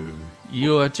 No,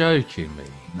 you are joking me.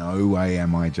 No way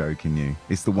am I joking you.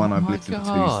 It's the one I've listened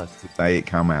to the day it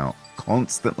come out.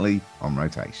 Constantly on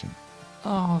rotation.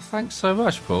 Oh, thanks so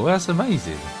much, Paul. That's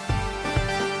amazing.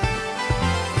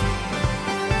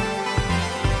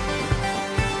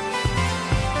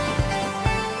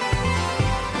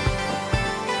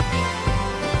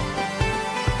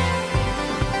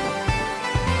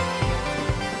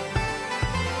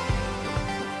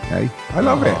 Hey, I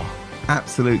love it.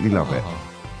 Absolutely love it.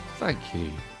 Thank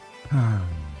you.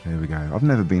 There we go. I've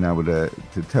never been able to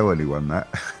tell anyone that.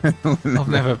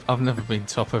 I've never been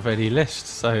top of any list,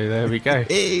 so there we go.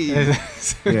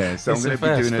 Yeah, so I'm going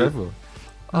to be doing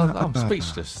I'm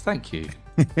speechless. Thank you.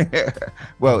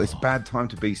 Well, it's a bad time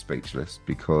to be speechless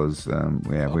because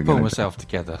we're going to pull myself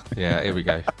together. Yeah, here we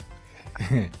go.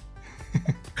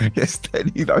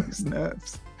 Steady those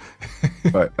nerves.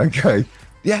 Right, okay.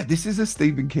 Yeah, this is a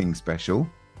Stephen King special,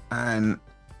 and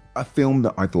a film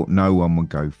that I thought no one would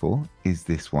go for is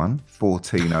this one,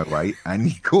 1408, and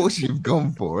of course you've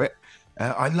gone for it.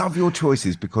 I love your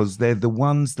choices because they're the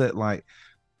ones that, like,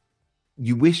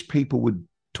 you wish people would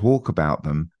talk about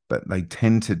them, but they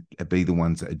tend to be the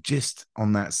ones that are just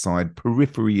on that side,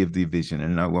 periphery of the vision,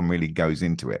 and no one really goes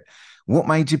into it. What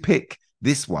made you pick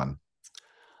this one?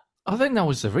 I think that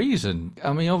was the reason.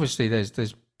 I mean, obviously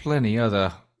there's plenty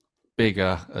other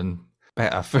bigger and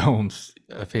better films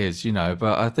of his, you know,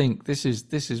 but I think this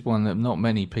is one that not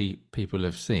many people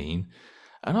have seen,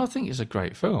 and I think it's a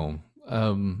great film.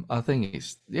 I think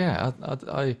it's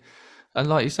I and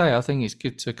like you say, I think it's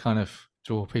good to kind of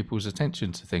draw people's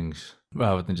attention to things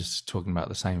rather than just talking about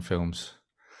the same films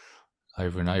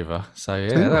over and over. So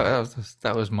yeah,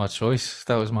 that was my choice.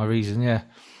 That was my reason. Yeah,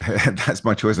 that's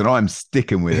my choice, and I'm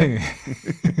sticking with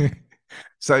it.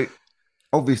 So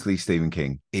obviously, Stephen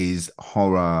King is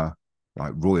horror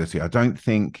like royalty. I don't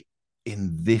think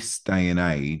in this day and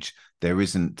age there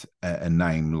isn't a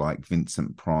name like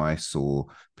Vincent Price or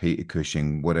Peter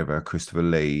Cushing, whatever, Christopher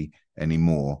Lee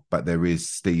anymore, but there is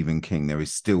Stephen King. There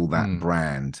is still that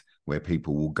brand where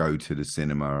people will go to the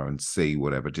cinema and see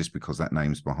whatever just because that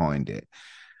name's behind it.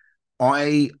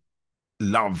 I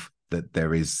love that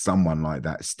there is someone like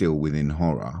that still within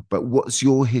horror, but what's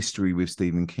your history with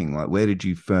Stephen King? Like, where did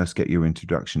you first get your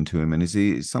introduction to him, and is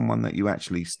he someone that you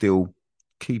actually still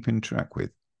keep in track with?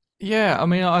 Yeah, I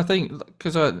mean, I think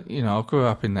because I grew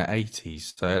up in the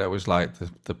 80s, so that was like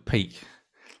the peak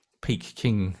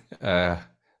King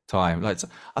time. Like,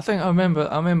 I think I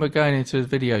remember going into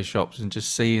video shops and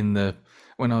just seeing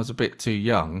when I was a bit too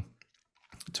young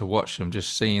to watch them,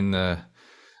 just seeing I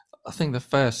think the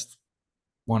first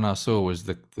one I saw was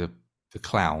the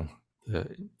clown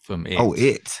from It. Oh,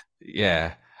 It.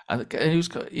 Yeah, and it was,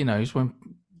 you know,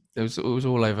 it was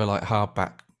all over like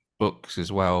hardback books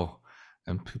as well.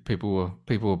 And people were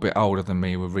a bit older than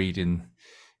me were reading,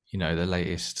 you know, the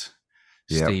latest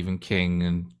Stephen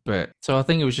King, but so I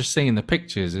think it was just seeing the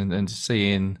pictures and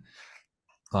seeing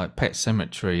like Pet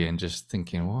Sematary and just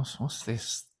thinking, what's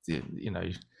this? You know,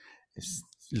 it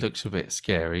looks a bit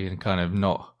scary and kind of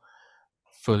not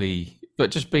fully,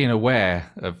 but just being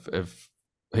aware of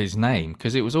his name,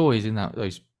 because it was always in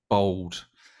those bold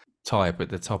type at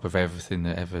the top of everything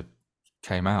that ever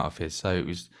came out of his. So it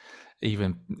was.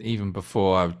 Even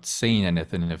before I'd seen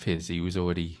anything of his, he was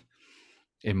already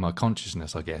in my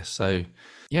consciousness, I guess. So,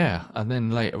 yeah. And then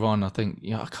later on, I think,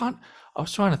 you know, I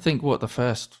was trying to think what the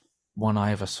first one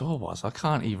I ever saw was. I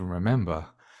can't even remember.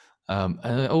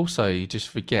 And also, you just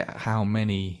forget how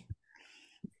many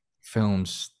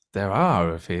films there are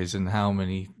of his and how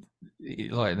many,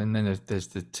 like, and then there's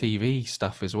the TV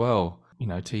stuff as well, you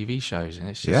know, TV shows. And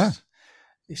it's just,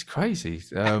 it's crazy.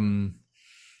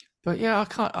 But yeah,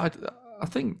 I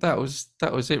think that was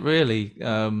it really,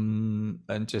 and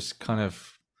just kind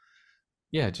of,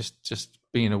 just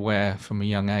being aware from a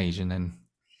young age, and then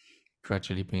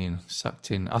gradually being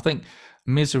sucked in. I think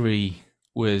Misery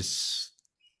was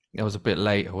a bit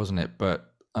later, wasn't it?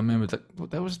 But I remember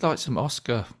that there was like some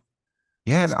Oscar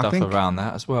stuff I think around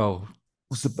that as well.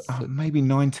 Was maybe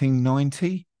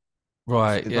 1990?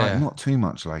 Right, yeah, like not too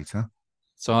much later.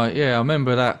 So I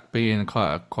remember that being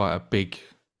quite a big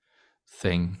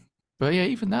thing. But yeah,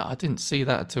 even that I didn't see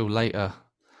that until later.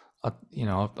 I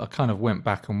kind of went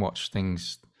back and watched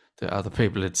things that other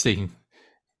people had seen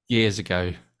years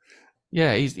ago.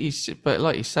 Yeah, he's but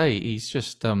like you say, he's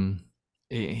just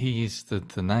he is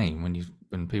the name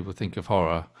when people think of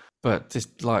horror. But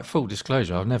just like full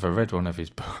disclosure, I've never read one of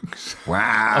his books.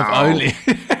 Wow.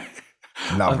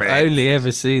 I've only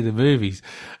ever seen the movies.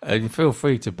 And feel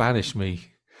free to banish me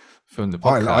from the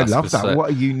podcast. I love that. So, what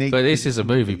a unique. But this is a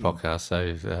movie podcast,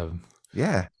 so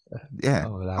yeah.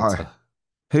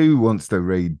 Who wants to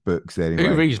read books anyway?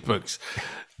 Who reads books?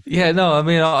 Yeah, no, I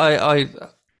mean,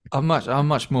 I'm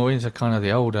much more into kind of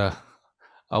the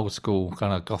old school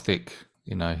kind of gothic,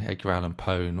 you know, Edgar Allan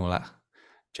Poe and all that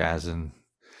jazz, and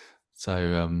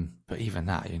so. But even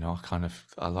that, you know,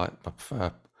 I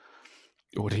prefer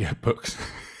audio books.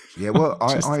 Yeah, well,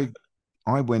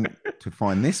 I went to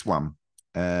find this one,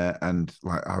 and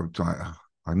like I was like,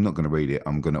 I'm not going to read it.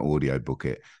 I'm going to audiobook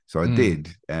it. So I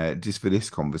did, just for this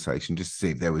conversation, just to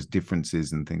see if there was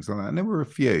differences and things like that. And there were a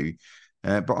few.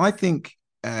 But I think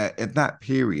at that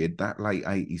period, that late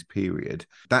 80s period,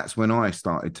 that's when I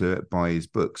started to buy his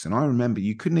books. And I remember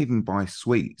you couldn't even buy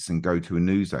sweets and go to a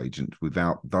newsagent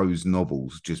without those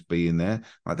novels just being there.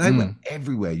 Like they were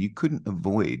everywhere. You couldn't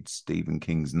avoid Stephen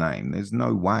King's name. There's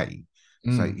no way.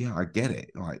 So yeah, I get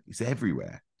it. Like it's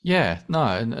everywhere. Yeah, no,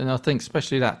 and I think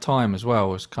especially that time as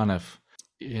well was kind of,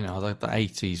 you know, the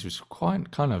 80s was quite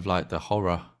kind of like the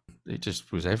horror. It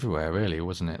just was everywhere, really,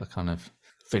 wasn't it? The kind of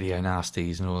video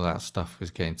nasties and all that stuff was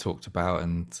getting talked about,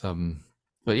 and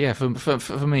but yeah,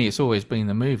 for me, it's always been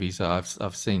the movies that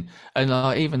I've seen, and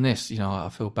even this, you know, I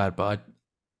feel bad, but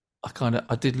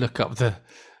I did look up the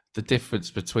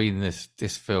difference between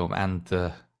this film and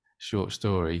the short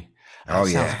story. It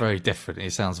sounds very different.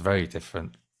 It sounds very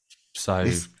different. So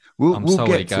I'm we'll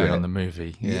solely get to going it. on the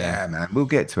movie. Yeah, man, we'll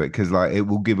get to it because like it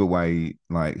will give away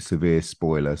like severe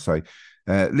spoiler. So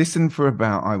listen for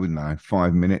about, I would know,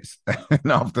 5 minutes,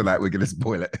 and after that we're going to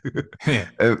spoil it.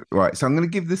 Yeah. Right, so I'm going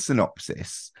to give the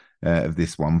synopsis of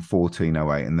this one,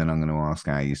 1408, and then I'm going to ask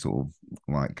how you sort of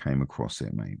like came across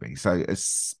it, maybe. So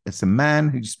it's a man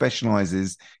who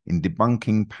specializes in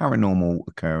debunking paranormal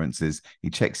occurrences. He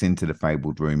checks into the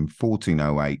fabled room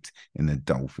 1408 in the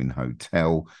Dolphin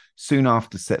Hotel. Soon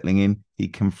after settling in, he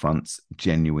confronts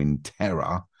genuine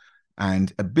terror.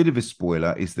 And a bit of a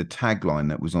spoiler is the tagline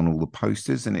that was on all the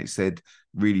posters, and it said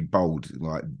really bold,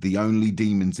 like, the only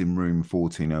demons in room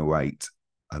 1408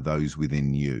 are those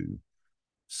within you.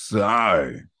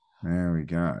 So there we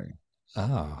go.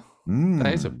 Oh,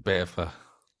 that is a bit of a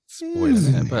spoiler,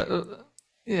 isn't it? But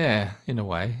yeah, in a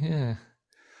way, yeah.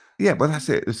 Yeah, but that's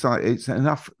it. It's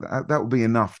enough. That will be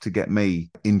enough to get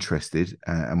me interested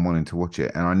and wanting to watch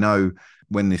it. And I know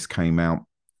when this came out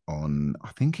on,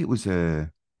 I think it was DVD.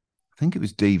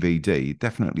 It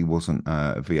definitely wasn't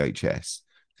a VHS.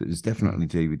 So it was definitely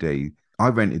DVD. I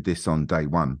rented this on day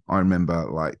one. I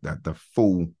remember like the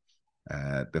full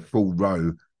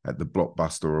row at the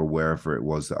Blockbuster or wherever it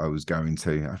was that I was going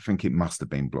to. I think it must have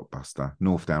been Blockbuster,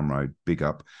 North Down Road, big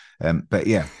up. But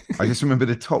yeah, I just remember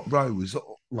the top row was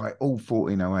like all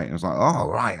 1408. I was like, oh,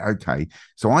 right, okay.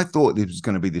 So I thought this was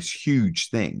going to be this huge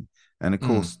thing. And of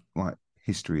course, like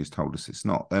history has told us it's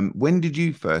not. When did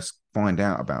you first find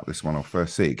out about this one or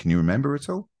first see it? Can you remember at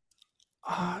all?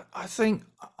 I think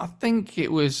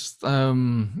it was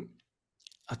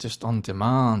just on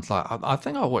demand. Like I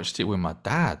think I watched it with my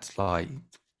dad like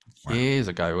years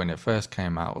ago when it first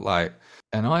came out. Like,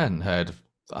 and I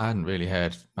hadn't really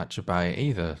heard much about it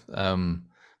either.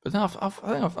 But now I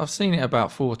think I've seen it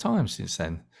about 4 times since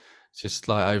then. Just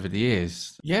like over the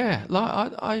years. Yeah,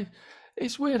 like I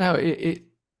it's weird how it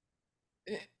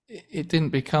didn't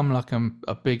become like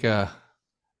a bigger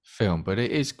film, but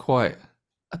it is quite.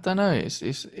 I don't know.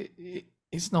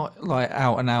 It's not like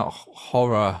out and out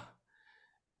horror.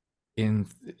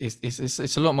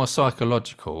 It's a lot more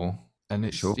psychological, and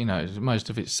it's Sure. you know, most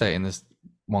of it's set in this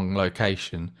one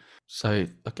location. So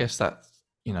I guess that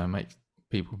makes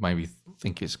people maybe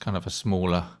think it's kind of a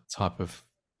smaller type of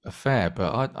affair.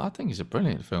 But I think it's a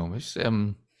brilliant film. It's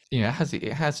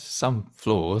it has some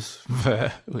flaws,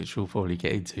 which we'll probably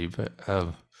get into. But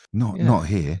Not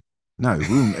here. No,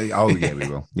 oh yeah, we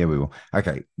will. Yeah, we will.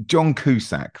 Okay, John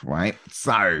Cusack, right?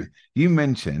 So you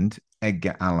mentioned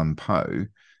Edgar Allan Poe.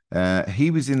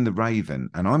 He was in The Raven,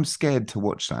 and I'm scared to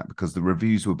watch that because the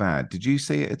reviews were bad. Did you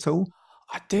see it at all?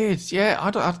 I did. Yeah,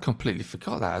 I'd completely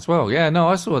forgot that as well. Yeah, no,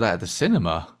 I saw that at the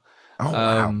cinema. Oh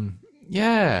wow.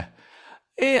 Yeah.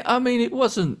 It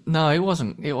wasn't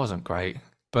great,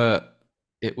 but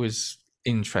it was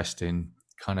interesting,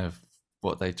 kind of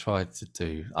what they tried to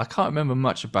do. I can't remember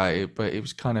much about it, but it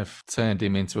was kind of turned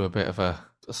him into a bit of a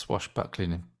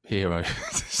swashbuckling hero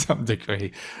to some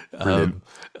degree. But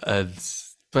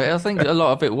I think a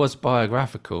lot of it was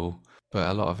biographical, but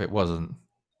a lot of it wasn't.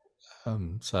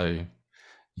 So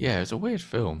yeah, it's a weird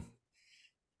film.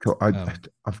 Cool.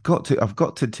 I've got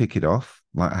to tick it off.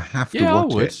 Like I have to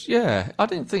watch it. Yeah, I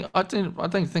didn't think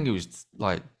it was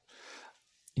like,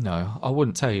 I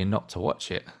wouldn't tell you not to watch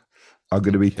it. I'm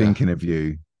going to be thinking of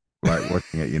you, like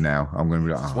watching at you now. I'm going to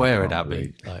be like, swearing at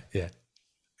me, like, yeah.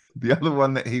 The other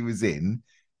one that he was in,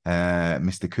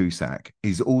 Mr. Cusack,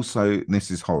 is also, this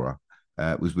is horror,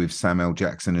 was with Samuel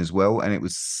Jackson as well, and it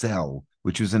was Cell,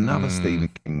 which was another Stephen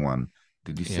King one.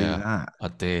 Did you see that? I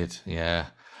did, yeah.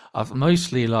 I've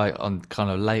mostly like on kind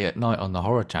of late at night on the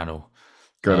Horror Channel.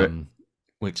 Got it.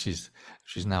 Which is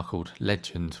now called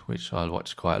Legend, which I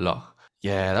watched quite a lot.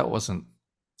 Yeah, that wasn't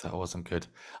good.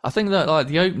 I think that like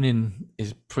the opening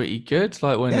is pretty good.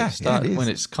 Like when when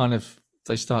it's kind of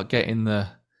they start getting the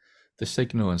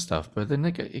signal and stuff, but then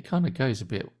it kind of goes a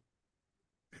bit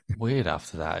weird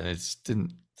after that, and it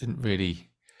didn't really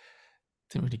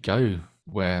go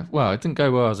where. Well, it didn't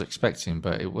go where I was expecting,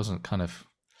 but it wasn't kind of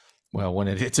where I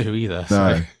wanted it to either.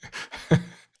 No. So.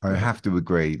 I have to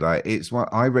agree. Like it's what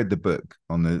I read the book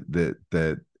on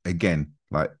the again,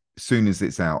 like as soon as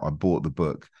it's out, I bought the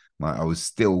book. Like I was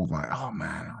still like, oh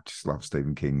man, I just love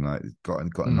Stephen King. Like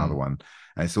got another one,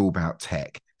 and it's all about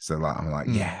tech. So like I'm like,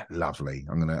 yeah, lovely.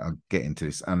 I'll get into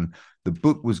this. And the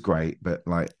book was great, but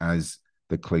like as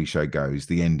the cliche goes,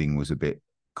 the ending was a bit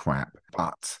crap.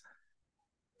 But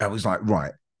I was like,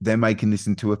 right, they're making this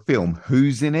into a film.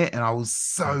 Who's in it? And I was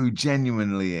so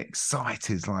genuinely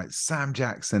excited. Like Sam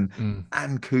Jackson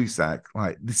and Cusack.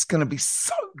 Like this is gonna be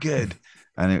so good.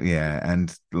 And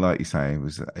and like you say, it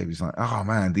was like, oh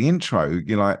man, the intro,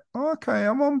 you're like, oh, okay,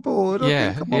 I'm on board.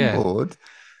 I think I'm on board.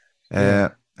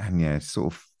 And yeah,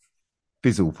 sort of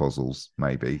fizzle fozzles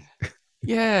maybe.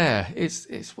 Yeah,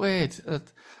 it's weird.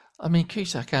 I mean,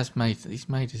 Cusack he's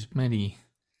made as many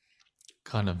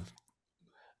kind of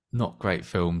not great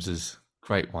films as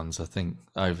great ones, I think,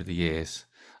 over the years.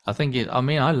 I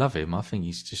love him. I think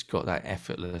he's just got that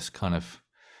effortless kind of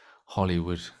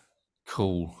Hollywood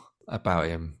cool about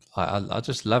him. I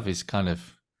just love his kind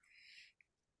of,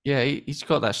 he's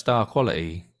got that star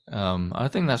quality. I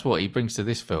think that's what he brings to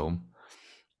this film,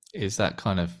 is that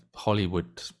kind of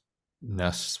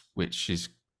Hollywoodness, which is,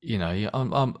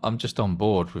 I'm just on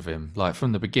board with him. Like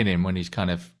from the beginning, when he's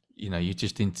kind of, you're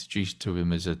just introduced to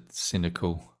him as a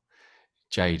cynical,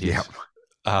 jaded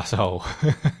asshole.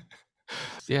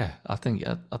 Yeah, I think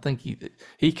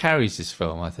he carries this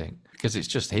film. I think because it's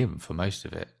just him for most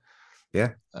of it.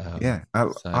 Yeah,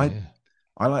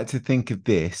 I like to think of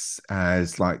this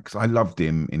as like, 'cause I loved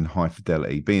him in High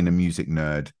Fidelity. Being a music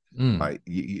nerd, like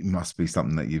it must be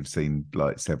something that you've seen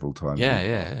like several times.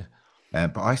 Yeah.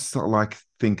 But I sort of like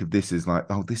think of this as like,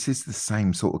 oh, this is the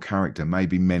same sort of character,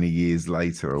 maybe many years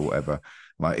later or whatever,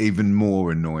 like even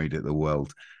more annoyed at the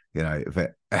world.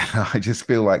 But I just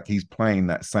feel like he's playing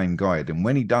that same guy. And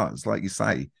when he does, like you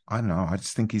say, I don't know, I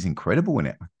just think he's incredible in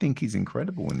it. I think he's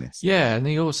incredible in this. Yeah, and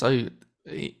he also,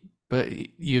 but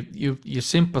you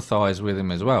sympathise with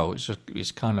him as well.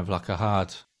 It's kind of like a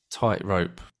hard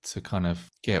tightrope to kind of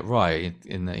get right,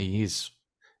 in that he is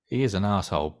an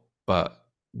asshole. But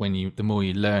the more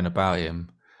you learn about him,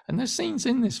 and there's scenes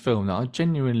in this film that I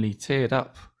genuinely teared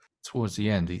up towards the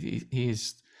end. He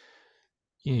is.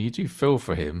 You do feel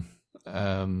for him.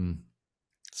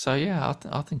 So yeah,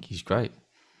 I think he's great.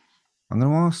 I'm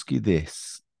going to ask you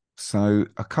this. So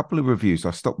a couple of reviews, I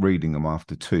stopped reading them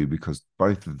after 2 because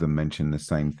both of them mentioned the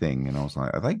same thing. And I was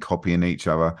like, are they copying each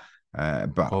other?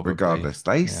 But Probably, regardless,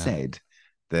 they said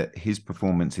that his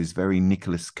performance is very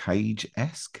Nicolas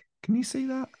Cage-esque. Can you see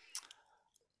that?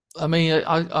 I mean,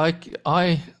 I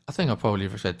think I probably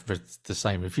read the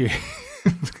same review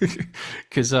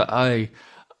because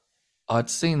I'd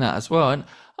seen that as well. And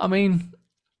I mean,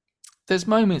 there's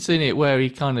moments in it where he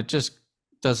kind of just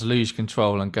does lose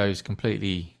control and goes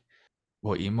completely,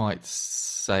 what you might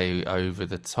say, over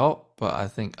the top. But I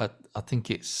think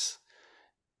it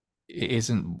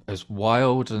isn't as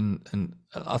wild. And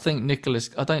I don't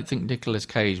think Nicolas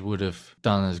Cage would have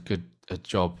done as good a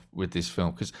job with this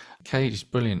film, because Cage is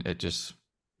brilliant at just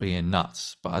being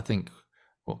nuts. But I think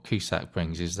what Cusack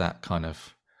brings is that kind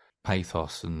of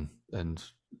pathos and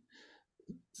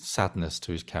sadness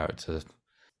to his character.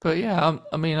 But yeah,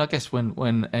 I mean, I guess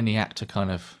when any actor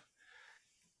kind of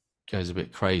goes a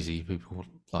bit crazy, people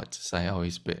like to say, oh,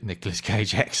 he's a bit Nicolas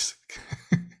Cage-esque.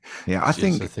 Yeah, I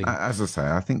think, as I say,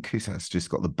 I think Cusack's just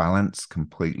got the balance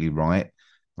completely right.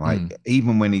 Like,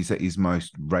 even when he's at his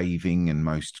most raving and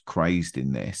most crazed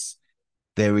in this,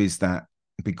 there is that,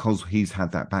 because he's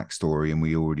had that backstory and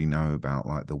we already know about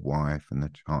like the wife and the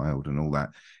child and all that,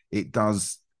 it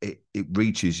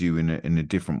reaches you in a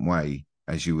different way,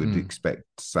 as you would expect,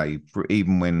 say, for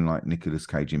even when like Nicolas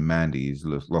Cage in Mandy is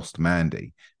lost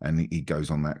Mandy and he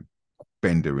goes on that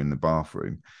bender in the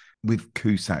bathroom. With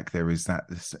Cusack, there is that,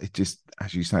 it just,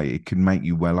 as you say, it can make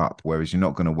you well up, whereas you're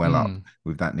not going to well up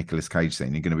with that Nicolas Cage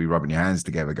scene. You're going to be rubbing your hands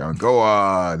together going, go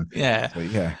on. Yeah. So,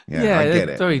 yeah, I get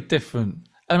it. Very different.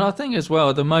 And I think as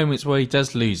well, the moments where he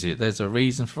does lose it, there's a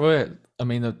reason for it. I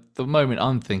mean, the moment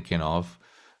I'm thinking of,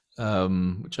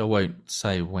 which I won't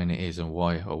say when it is and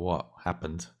why or what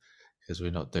happened, because we're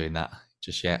not doing that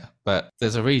just yet, but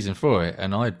there's a reason for it,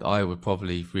 and I would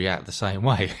probably react the same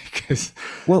way, because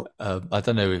I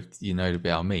don't know if you know a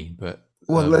bit I mean, but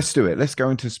let's do it. Let's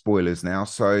go into spoilers now.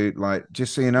 So, like,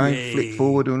 just so you know, flick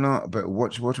forward or not, but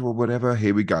watch or whatever.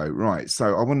 Here we go. Right.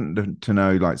 So I wanted to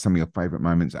know like some of your favorite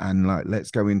moments, and like let's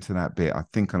go into that bit. I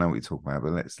think I know what you're talking about,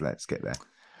 but let's get there.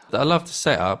 I love the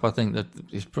setup. I think that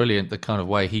it's brilliant, the kind of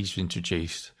way he's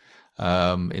introduced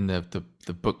in the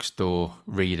bookstore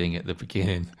reading at the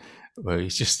beginning, where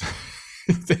he's just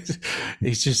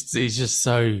he's just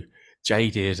so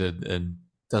jaded and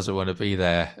doesn't want to be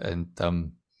there. And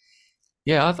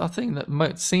I think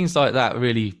that scenes like that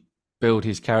really build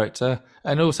his character.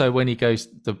 And also when he goes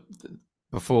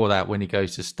before that, when he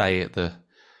goes to stay at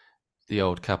the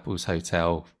old couple's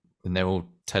hotel, and they're all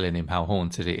telling him how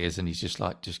haunted it is, and he's just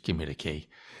like, just give me the key,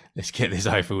 let's get this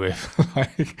over with.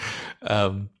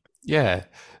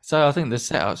 So I think the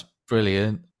setup's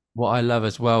brilliant. What I love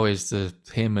as well is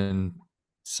him and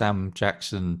Sam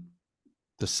Jackson,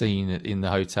 the scene in the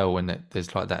hotel when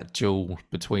there's like that duel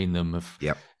between them of,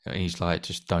 he's like,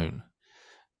 just don't,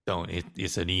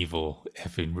 it's an evil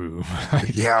effing room.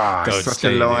 Yeah, such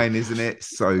a line, isn't it?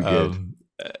 So good.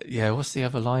 Yeah, what's the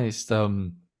other line? It's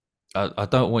I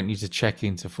don't want you to check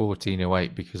into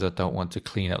 1408 because I don't want to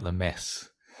clean up the mess.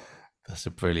 That's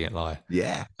a brilliant line.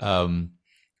 Yeah.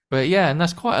 But yeah, and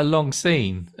that's quite a long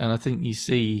scene, and I think you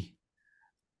see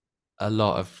a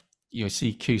lot of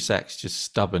see Cusack's just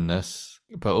stubbornness,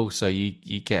 but also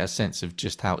you get a sense of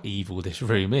just how evil this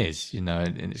room is, and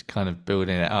it's kind of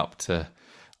building it up to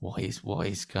what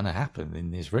is going to happen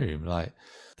in this room. Like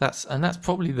that's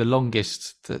probably the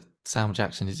longest that Samuel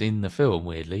Jackson is in the film,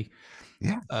 weirdly.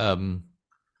 Yeah.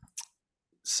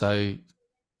 So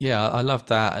yeah, I love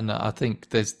that, and I think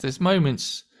there's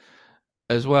moments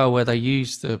as well where they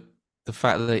use the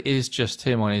fact that it is just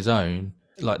him on his own,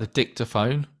 like the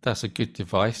dictaphone. That's a good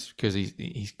device because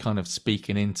he's kind of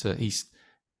speaking into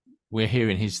we're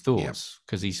hearing his thoughts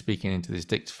because he's speaking into this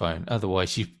dictaphone.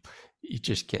 Otherwise, you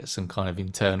just get some kind of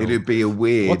internal. It'd be a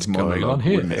weird what's going on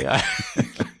here. Wouldn't it?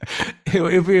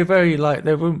 It'd be a very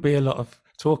there wouldn't be a lot of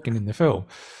talking in the film.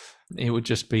 It would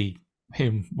just be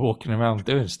him walking around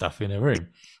doing stuff in a room,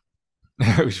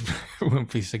 which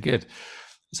wouldn't be so good.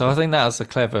 So I think that was a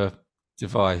clever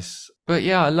device. But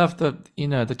yeah, I love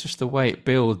just the way it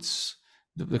builds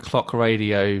the clock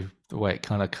radio, the way it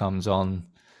kind of comes on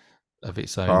of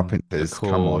its own. Carpenters,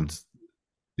 come on.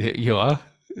 You are?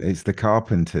 It's the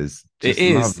Carpenters. It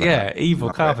is, yeah, evil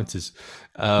love Carpenters.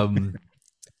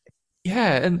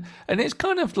 Yeah, and it's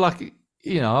kind of like,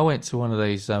 I went to one of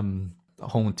those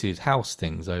haunted house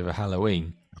things over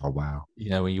Halloween. Oh, wow.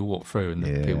 When you walk through and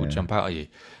the people jump out at you.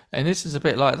 And this is a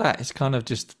bit like that. It's kind of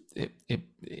just,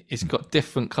 it's got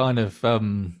different kind of,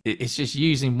 it's just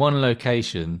using one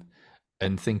location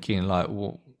and thinking like,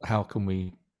 well, how can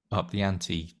we up the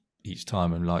ante each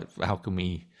time? And like, how can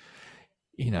we,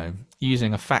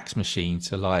 using a fax machine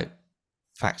to like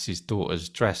fax his daughter's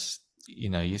dress,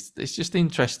 it's just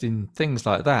interesting things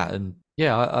like that. And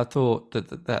yeah, I thought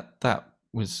that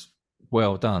was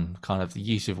well done, kind of the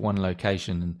use of one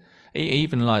location, and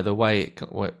even like the way it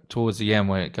towards the end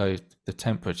where it goes, the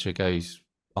temperature goes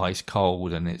ice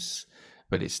cold, and it's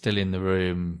still in the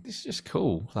room. It's just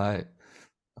cool. Like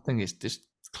I think it's just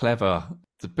clever.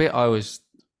 The bit I was,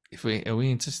 we're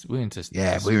into spoiler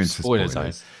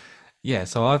zone. Yeah,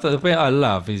 so the bit I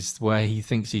love is where he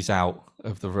thinks he's out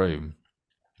of the room,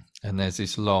 and there's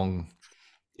this long,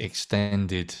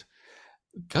 extended.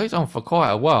 Goes on for quite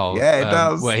a while. Yeah, it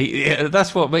does. Where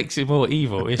that's what makes it more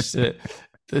evil. It's that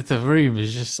the room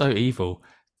is just so evil.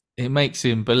 It makes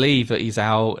him believe that he's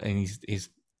out, and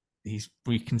he's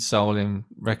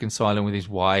reconciling with his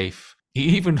wife. He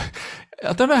even,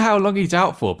 I don't know how long he's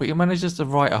out for, but he manages to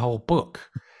write a whole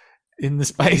book in the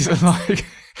space of like,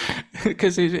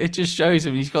 because it just shows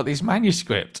him he's got this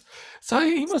manuscript. So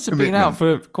he must have been out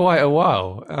for quite a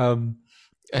while.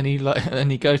 And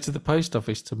he goes to the post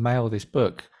office to mail this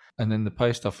book, and then the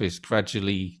post office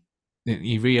gradually,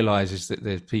 he realizes that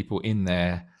there's people in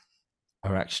there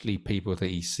are actually people that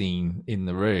he's seen in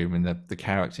the room, and the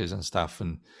characters and stuff,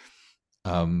 and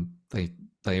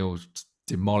they all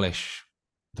demolish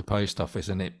the post office,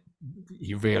 and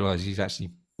you realize he's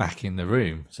actually back in the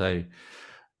room. So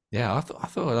yeah, I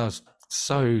thought that was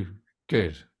so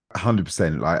good.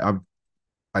 100%. Like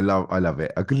I love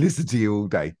it. I could listen to you all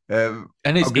day. And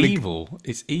it's evil.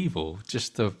 It's evil.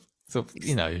 Just the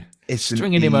it's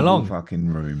stringing him along, fucking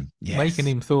room, yes. Making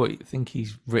him think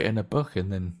he's written a book,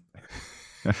 and then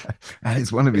and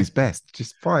it's one of his best.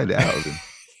 Just fired it out of him.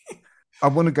 I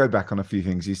want to go back on a few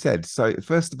things you said. So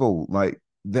first of all, like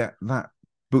that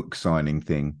book signing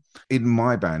thing. In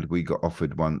my band, we got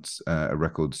offered once a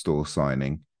record store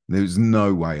signing. There was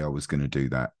no way I was going to do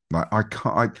that. Like I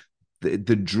can't. The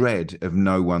dread of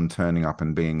no one turning up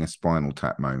and being a Spinal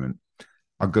Tap moment.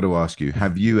 I've got to ask you: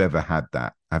 have you ever had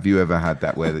that? Have you ever had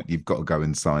that where that you've got to go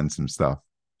and sign some stuff?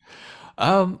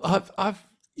 I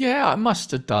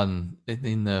must have done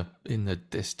in the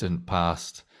distant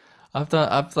past. I've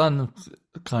done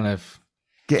kind of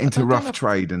get into Rough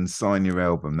Trade and sign your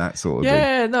album, that sort of thing.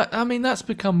 Yeah, no, I mean that's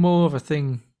become more of a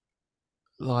thing,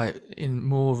 like in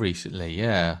more recently.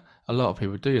 Yeah, a lot of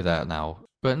people do that now.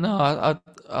 But no,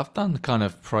 I've done kind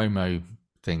of promo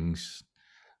things,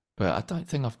 but I don't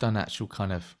think I've done actual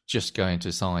kind of just going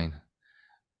to sign,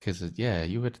 because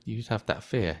you'd have that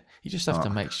fear. You just have to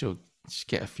make sure, just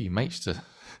get a few mates to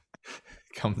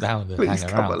come down and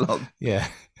hang around. Along. Yeah.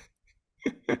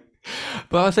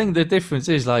 But I think the difference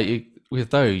is like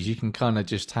with those, you can kind of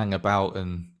just hang about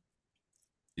and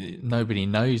nobody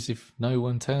knows if no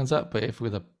one turns up. But if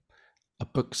with a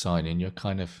book signing, you've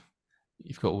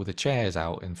got all the chairs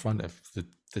out in front of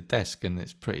the desk, and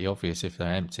it's pretty obvious if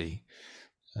they're empty.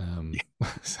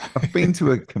 I've been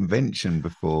to a convention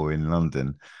before in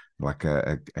London, like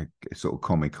a sort of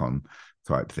Comic-Con,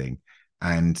 type thing.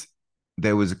 And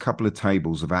there was a couple of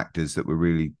tables of actors that were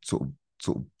really sort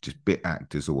of just bit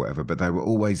actors or whatever, but they were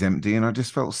always empty. And I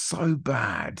just felt so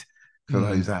bad for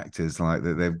those actors, like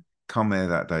that they've come there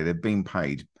that day, they've been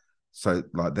paid. So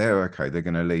like they're okay, they're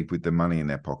going to leave with the money in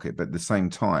their pocket. But at the same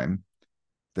time,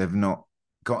 they've not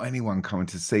got anyone coming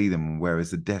to see them.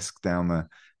 Whereas the desk down the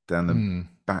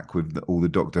back with all the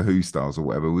Doctor Who stars or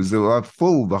whatever was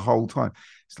full the whole time.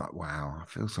 It's like, wow, I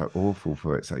feel so awful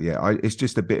for it. So yeah, it's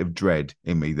just a bit of dread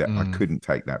in me that I couldn't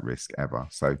take that risk ever.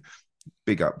 So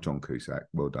big up John Cusack.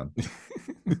 Well done.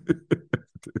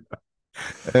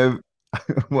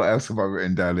 What else have I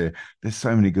written down here? There's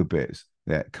so many good bits.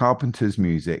 Yeah, Carpenter's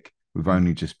music. We've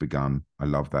only just begun. I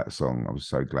love that song. I was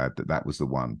so glad that was the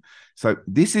one. So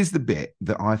this is the bit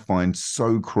that I find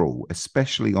so cruel,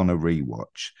 especially on a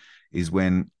rewatch, is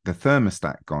when the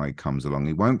thermostat guy comes along.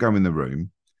 He won't go in the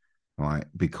room, right?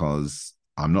 Because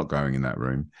I'm not going in that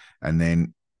room. And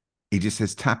then he just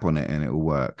says, tap on it and it'll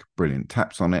work. Brilliant.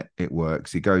 Taps on it. It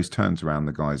works. He goes, turns around.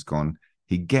 The guy's gone.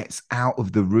 He gets out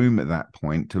of the room at that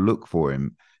point to look for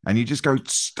him. And you just go,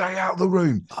 stay out of the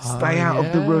room. Stay out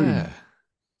of the room.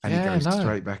 And he goes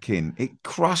straight back in. It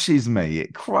crushes me.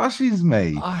 It crushes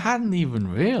me. I hadn't even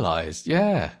realised.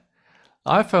 Yeah.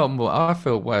 I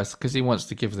felt worse because he wants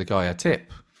to give the guy a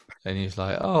tip. And he's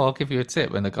like, oh, I'll give you a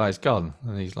tip when the guy's gone.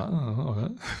 And he's like, oh, all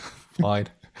right. Fine.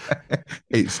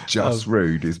 It's just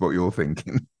rude is what you're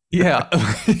thinking. Yeah.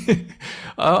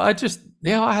 I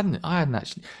hadn't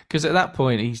actually, because at that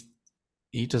point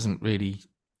he doesn't really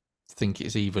think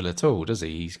it's evil at all, does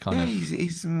he? He's kind of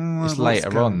it's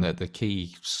later on that the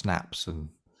key snaps and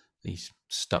he's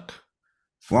stuck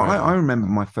forever. Well, I remember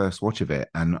my first watch of it,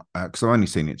 and because I've only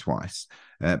seen it twice,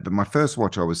 but my first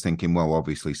watch I was thinking, well,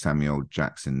 obviously Samuel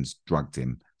Jackson's drugged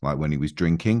him, like when he was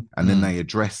drinking, and then they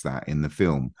address that in the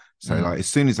film. So like as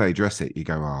soon as they address it, you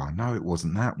go, oh no, it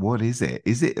wasn't that. What is it?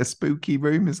 Is it a spooky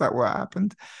room? Is that what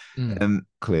happened?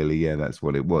 Clearly, yeah, that's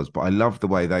what it was. But I love the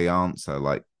way they answer,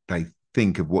 like they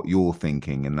think of what you're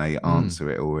thinking and they answer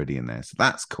it already in there. So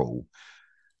that's cool.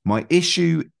 My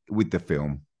issue with the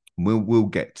film, we'll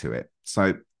get to it.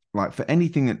 So like for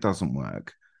anything that doesn't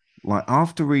work, like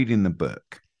after reading the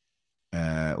book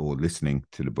or listening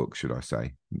to the book, should I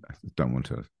say, don't want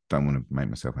to make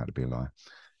myself out to be a liar.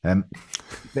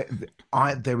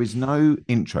 There is no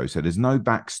intro, so there's no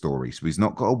backstory. So he's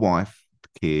not got a wife,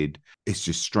 kid. It's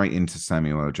just straight into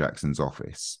Samuel L. Jackson's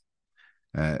office.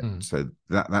 So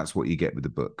that's what you get with the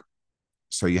book.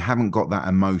 So you haven't got that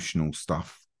emotional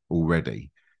stuff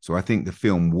already. So I think the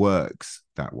film works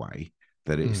that way,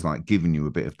 that it's like giving you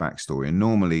a bit of backstory. And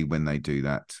normally when they do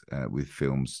that with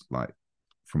films like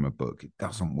from a book, it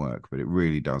doesn't work, but it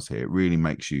really does here. It really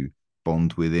makes you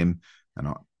bond with him. And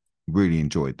I really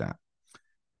enjoyed that.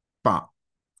 But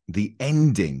the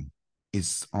ending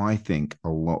is, I think, a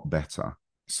lot better.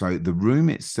 So the room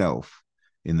itself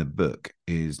in the book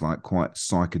is like quite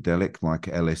psychedelic, like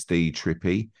LSD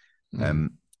trippy.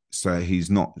 So he's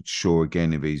not sure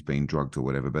again if he's been drugged or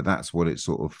whatever, but that's what it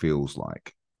sort of feels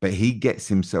like. But he gets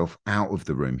himself out of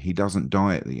the room. He doesn't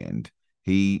die at the end.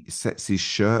 He sets his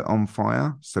shirt on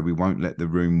fire so we won't let the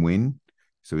room win.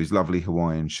 So his lovely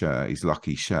Hawaiian shirt, his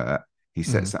lucky shirt, he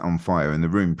sets that on fire and the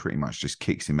room pretty much just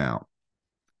kicks him out.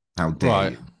 How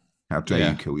dare you? How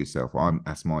dare you kill yourself?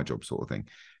 That's my job, sort of thing.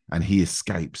 And he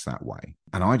escapes that way.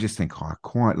 And I just think, I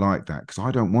quite like that because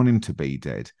I don't want him to be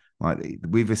dead. Like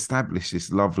we've established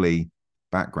this lovely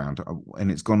background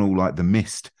and it's gone all like The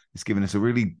Mist. It's given us a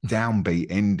really downbeat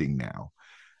ending now.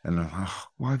 And I'm like,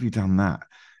 why have you done that?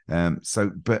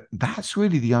 But that's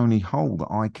really the only hole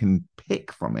that I can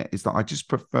pick from it, is that I just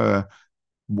prefer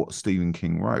what Stephen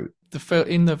King wrote.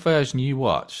 In the version you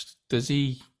watched, does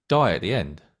he die at the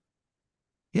end?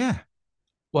 Yeah.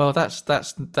 Well, that's a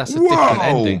different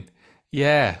ending.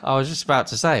 Yeah, I was just about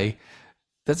to say,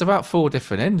 there's about 4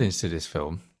 different endings to this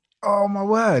film. Oh my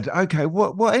word! Okay,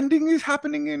 what ending is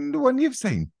happening in the one you've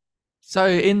seen? So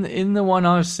in the one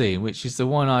I've seen, which is the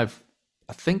one I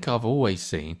think I've always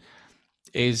seen,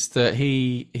 is that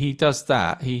he does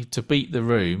that. To beat the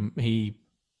room, he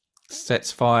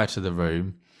sets fire to the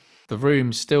room. The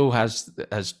room still has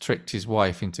tricked his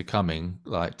wife into coming,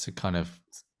 like to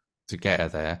get her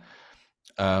there.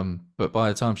 But by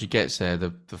the time she gets there,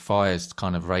 the fire's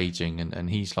kind of raging and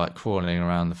he's like crawling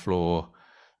around the floor.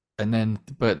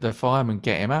 But the firemen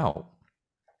get him out.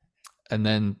 And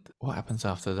then what happens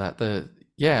after that?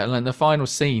 And then the final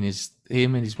scene is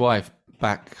him and his wife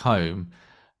back home,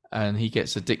 and he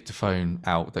gets a dictaphone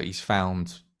out that he's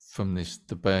found from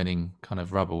the burning kind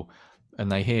of rubble,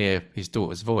 and they hear his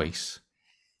daughter's voice,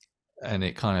 and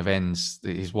it kind of ends.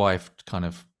 His wife kind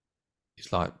of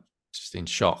is like just in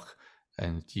shock,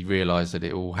 and you realise that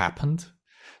it all happened.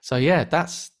 So yeah,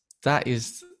 that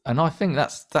is, and I think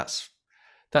that's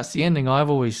the ending I've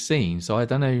always seen. So I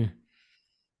don't know.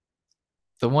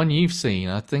 The one you've seen,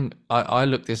 I think I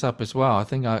looked this up as well. I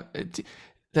think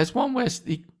there's one where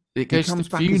it goes to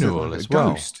the funeral as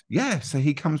well. Ghost. Yeah, so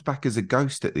he comes back as a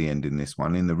ghost at the end in this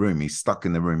one, in the room. He's stuck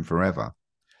in the room forever.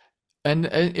 And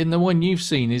in the one you've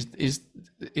seen, is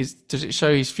does it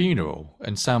show his funeral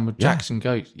and Samuel Jackson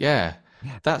goes? Yeah,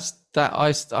 that's that.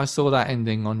 I saw that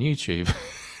ending on YouTube.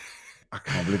 I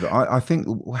can't believe it. I think,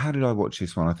 how did I watch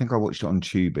this one? I think I watched it on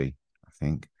Tubi. I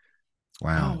think.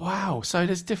 Wow. Oh wow! So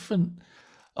there's different.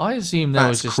 I assume there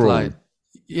was just cruel. like,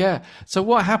 yeah. So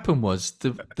what happened was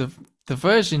the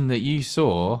version that you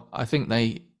saw, I think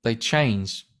they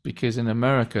changed because in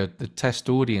America the test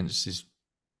audiences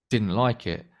didn't like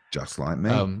it. Just like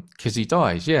me. Because he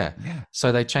dies, yeah.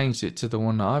 So they changed it to the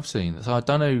one that I've seen. So I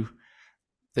don't know.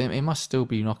 It must still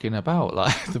be knocking about,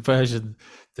 like the version,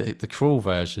 the cruel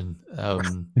version.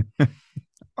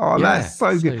 That's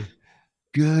so good.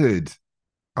 Good.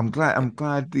 I'm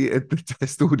glad the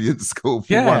test audience score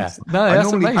for once. No, I that's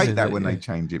normally amazing. hate that when they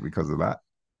change it because of that.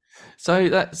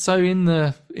 So in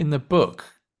the book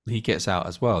he gets out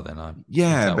as well. Then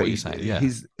but what you're saying? Yeah.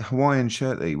 His Hawaiian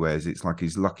shirt that he wears, it's like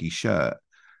his lucky shirt,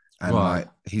 and like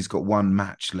he's got one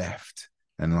match left,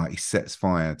 and like he sets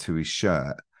fire to his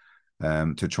shirt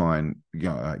to try and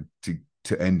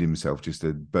to end himself, just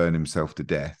to burn himself to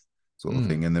death, sort of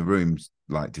thing. And the room's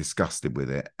like disgusted with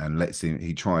it and lets him.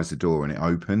 He tries the door and it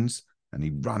opens, and he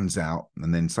runs out,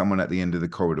 and then someone at the end of the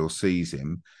corridor sees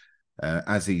him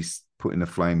as he's putting the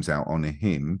flames out on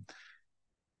him.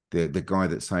 The guy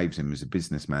that saves him is a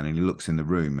businessman, and he looks in the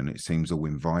room and it seems all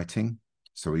inviting.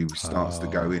 So he starts to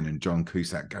go in, and John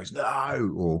Cusack goes,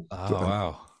 no, or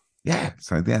wow. Yeah.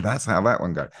 So yeah, that's how that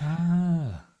one goes.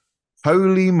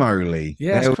 Holy moly.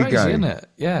 Yeah, there it's we crazy, go. isn't it?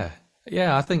 Yeah.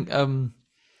 Yeah, I think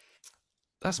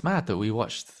that's mad that we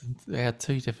watched, they had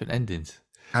two different endings.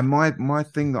 And my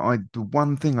thing the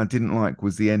one thing I didn't like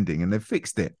was the ending, and they've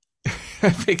fixed it.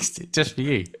 Fixed it just for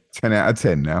you. 10 out of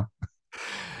 10 now.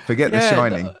 Forget The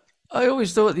Shining. I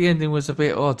always thought the ending was a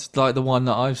bit odd, like the one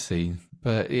that I've seen,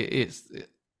 but it's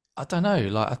I don't know.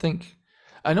 Like I think,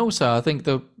 and also I think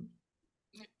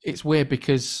it's weird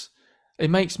because it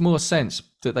makes more sense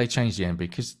that they changed the end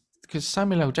because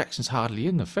Samuel L. Jackson's hardly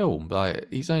in the film. Like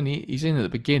he's in at the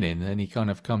beginning and he kind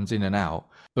of comes in and out.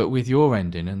 But with your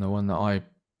ending and the one that I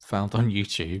found on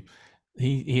YouTube,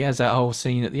 he has that whole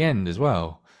scene at the end as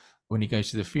well when he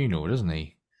goes to the funeral, doesn't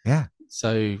he? Yeah.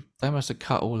 So they must have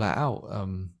cut all that out.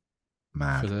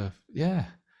 Mad. There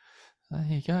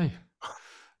you go.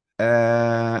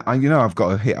 I've got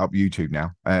to hit up YouTube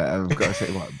now. I've got to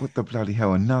say, what the bloody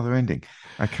hell? Another ending.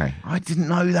 Okay, I didn't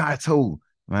know that at all,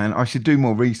 man. I should do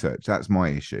more research. That's my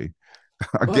issue.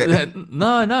 No.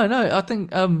 I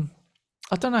think I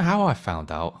don't know how I found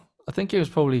out. I think it was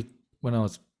probably when I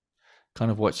was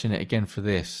kind of watching it again for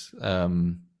this.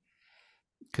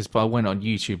 Because I went on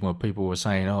YouTube where people were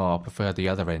saying, "Oh, I prefer the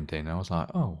other ending." And I was like,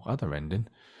 "Oh, other ending."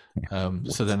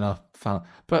 So then I found,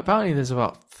 but apparently there's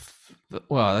about,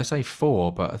 they say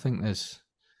 4, but I think there's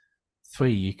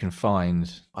 3 you can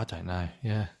find. I don't know.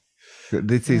 Yeah.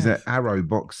 This is an Arrow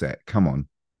box set. Come on,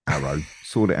 Arrow,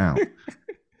 sort it out.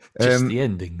 Just the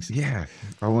endings. Yeah,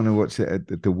 I want to watch it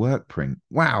at the work print.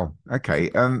 Wow. Okay.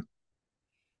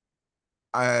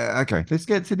 Okay. Let's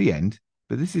get to the end.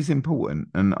 But this is important,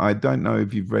 and I don't know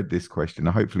if you've read this question.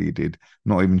 Hopefully you did.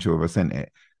 Not even sure if I sent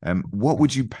it. What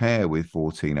would you pair with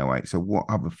 1408? So what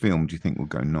other film do you think will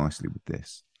go nicely with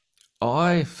this?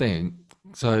 I think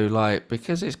so, like,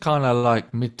 because it's kind of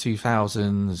like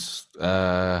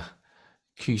mid-2000s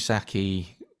Cusack-y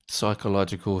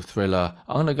psychological thriller,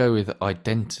 I'm going to go with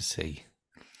Identity,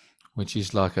 which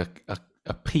is like a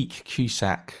peak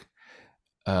Cusack,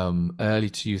 early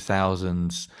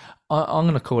 2000s. I'm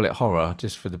going to call it horror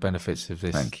just for the benefits of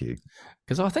this. Thank you.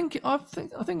 Because I think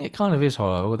it kind of is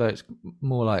horror, although it's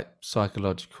more like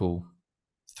psychological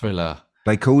thriller.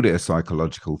 They called it a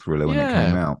psychological thriller when it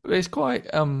came out. But it's quite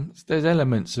there's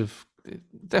elements of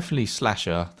definitely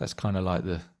slasher. That's kind of like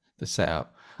the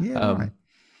setup. Yeah. Right.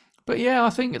 But yeah, I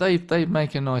think they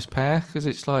make a nice pair because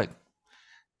it's like,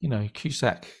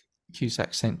 Cusack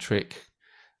centric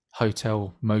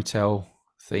hotel motel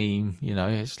theme.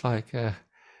 It's like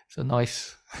it's a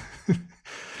nice.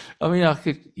 I mean, I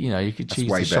could, you could choose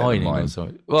The Shining or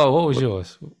something. Well, what was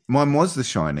yours? Mine was The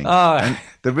Shining. And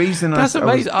the reason that's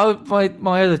amazing.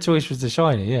 My other choice was The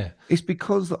Shining. Yeah, it's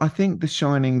because I think The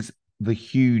Shining's the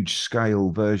huge scale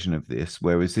version of this,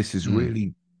 whereas this is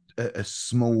really a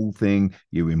small thing.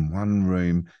 You're in one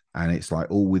room. and it's like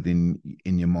all within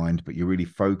in your mind, but you're really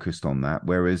focused on that.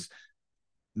 Whereas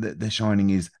The Shining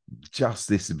is just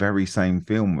this very same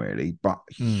film, really, but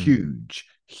huge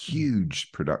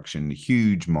production,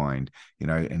 huge mind,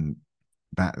 and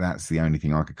that's the only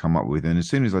thing I could come up with. And as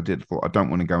soon as I did, I thought I don't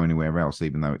want to go anywhere else,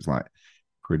 even though it's like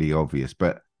pretty obvious.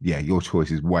 But yeah, your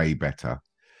choice is way better.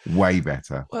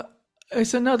 Well,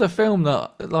 it's another film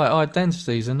that, like,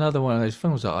 Identity is another one of those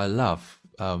films that I love.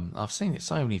 I've seen it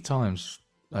so many times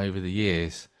over the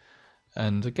years.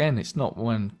 And again, it's not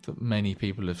one that many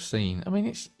people have seen. I mean,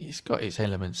 it's got its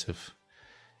elements of,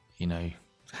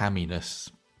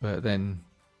 hamminess, but then,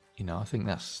 I think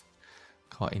that's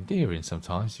quite endearing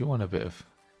sometimes. You want a bit of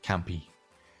campy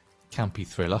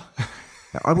thriller.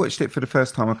 I watched it for the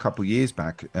first time a couple of years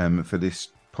back for this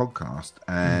podcast,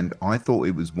 and I thought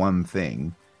it was one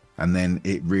thing, and then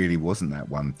it really wasn't that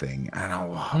one thing, and I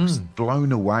was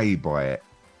blown away by it.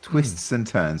 Twists and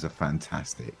turns are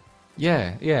fantastic.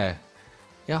 Yeah,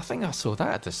 I think I saw that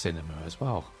at the cinema as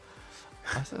well.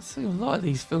 I see a lot of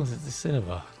these films at the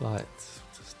cinema. Like,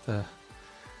 just,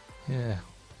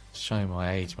 showing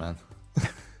my age, man.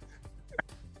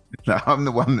 No, I'm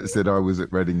the one that said I was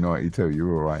at Reading 92.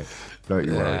 You're all right. Don't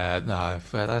you worry. Yeah, no,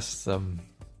 but that's... I'm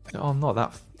not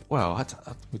that... Well,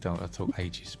 we don't talk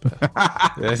ages, but...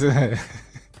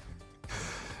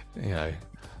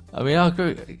 I mean, I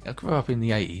grew up in the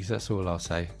 80s, that's all I'll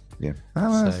say. Yeah.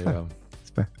 Oh, that's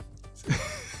fair.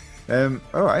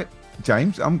 All right,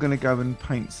 James, I'm going to go and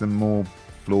paint some more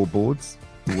floorboards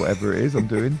or whatever it is I'm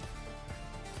doing.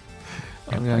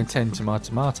 I'm going to tend to my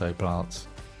tomato plants.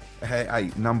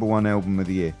 Hey, number one album of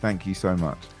the year. Thank you so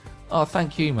much. Oh,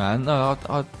 thank you, man. No,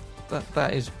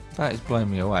 that is blowing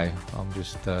me away. I'm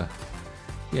just, I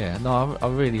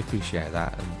really appreciate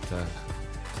that, and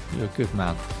you're a good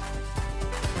man.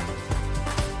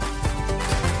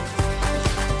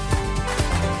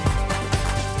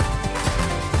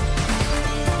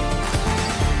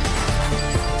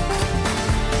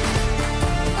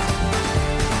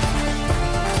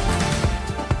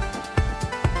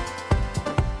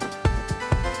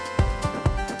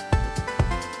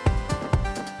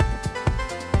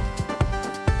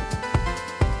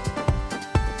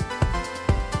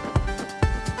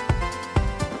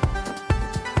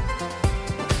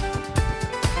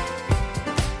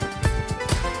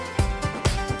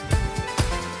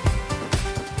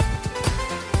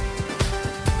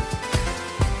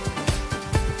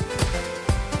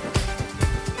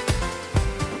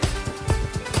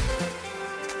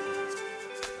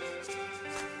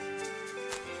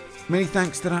 Many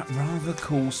thanks to that rather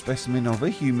cool specimen of a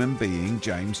human being,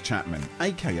 James Chapman,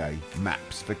 aka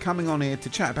Maps, for coming on here to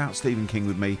chat about Stephen King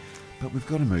with me. But we've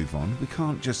got to move on. We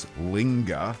can't just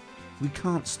linger. We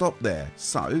can't stop there.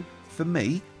 So, for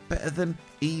me, better than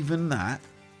even that,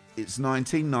 it's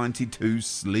 1992's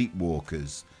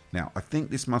Sleepwalkers. Now, I think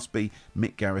this must be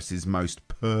Mick Garris's most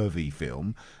pervy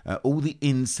film. All the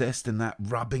incest and that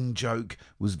rubbing joke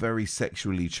was very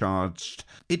sexually charged.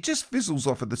 It just fizzles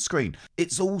off of the screen.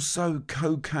 It's also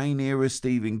cocaine-era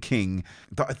Stephen King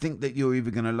that I think that you're either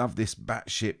going to love this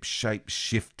batshit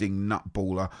shape-shifting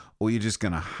nutballer or you're just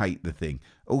going to hate the thing.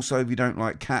 Also, if you don't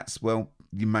like cats, well,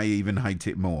 you may even hate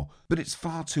it more. But it's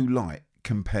far too light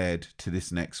compared to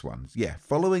this next one. Yeah,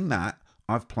 following that,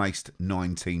 I've placed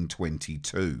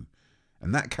 1922,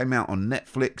 and that came out on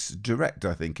Netflix Direct,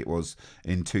 I think it was,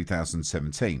 in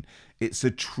 2017. It's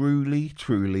a truly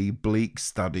bleak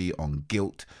study on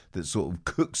guilt that sort of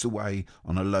cooks away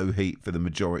on a low heat for the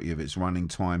majority of its running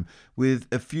time, with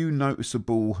a few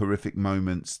noticeable horrific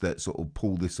moments that sort of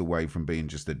pull this away from being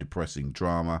just a depressing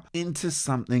drama into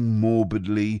something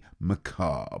morbidly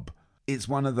macabre. It's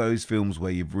one of those films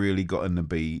where you've really got to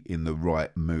be in the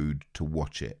right mood to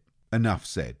watch it. Enough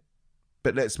said.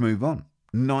 But let's move on.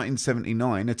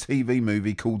 1979, a TV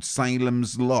movie called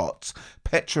Salem's Lot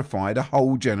petrified a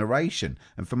whole generation.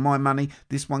 And for my money,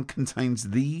 this one contains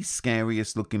the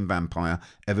scariest looking vampire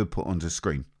ever put onto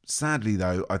screen. Sadly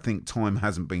though, I think time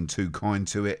hasn't been too kind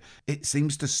to it. It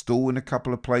seems to stall in a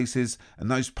couple of places, and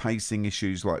those pacing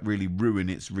issues like really ruin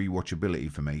its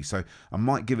rewatchability for me. So I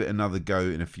might give it another go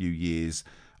in a few years.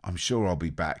 I'm sure I'll be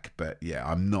back, but yeah,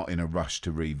 I'm not in a rush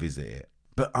to revisit it.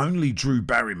 But only Drew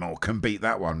Barrymore can beat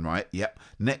that one, right? Yep.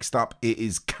 Next up, it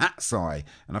is Cat's Eye.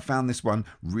 And I found this one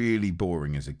really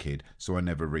boring as a kid, so I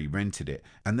never re-rented it.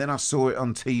 And then I saw it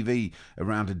on TV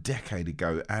around a decade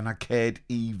ago, and I cared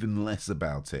even less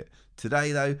about it.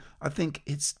 Today, though, I think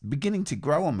it's beginning to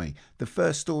grow on me. The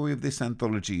first story of this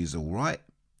anthology is all right,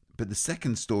 but the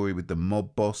second story with the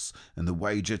mob boss and the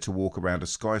wager to walk around a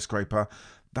skyscraper,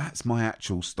 that's my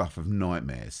actual stuff of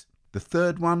nightmares. The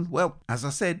third one, well, as I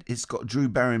said, it's got Drew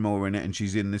Barrymore in it, and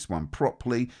she's in this one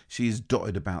properly. She is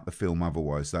dotted about the film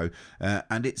otherwise, though.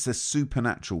 And it's a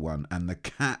supernatural one, and the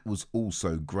cat was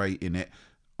also great in it.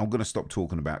 I'm going to stop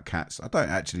talking about cats. I don't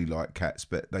actually like cats,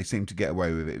 but they seem to get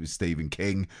away with it with Stephen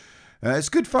King. It's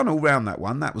good fun all round, that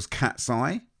one. That was Cat's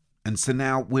Eye. And so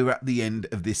now we're at the end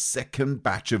of this second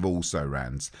batch of Also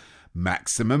Rans.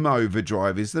 Maximum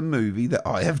Overdrive is the movie that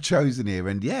I have chosen here.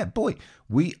 And yeah, boy,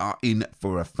 we are in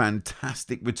for a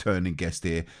fantastic returning guest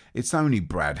here. It's only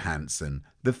Brad Hanson,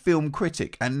 the film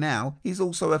critic, and now he's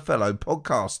also a fellow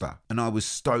podcaster. And I was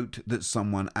stoked that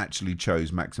someone actually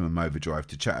chose Maximum Overdrive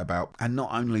to chat about. And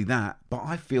not only that, but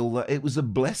I feel that it was a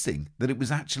blessing that it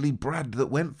was actually Brad that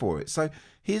went for it. So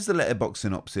here's the letterbox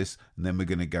synopsis, and then we're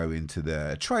going to go into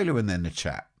the trailer and then the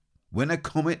chat. When a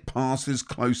comet passes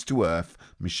close to Earth,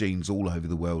 machines all over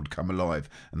the world come alive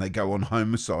and they go on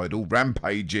homicidal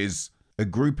rampages. A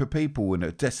group of people in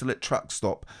a desolate truck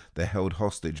stop, they're held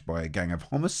hostage by a gang of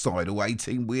homicidal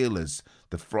 18-wheelers.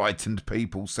 The frightened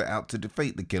people set out to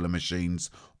defeat the killer machines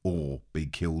or be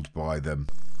killed by them.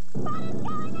 The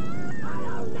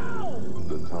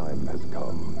time has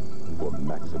come for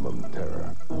maximum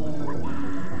terror.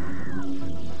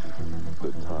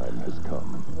 The time has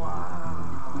come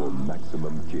for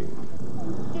Maximum King.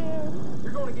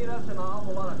 You're going to get us in an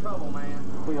awful lot of trouble,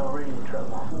 man. We already in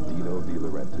trouble. Dino De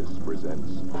Laurentiis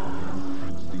presents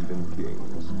Stephen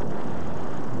King's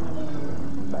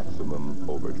Maximum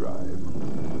Overdrive.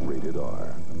 Rated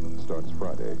R. Starts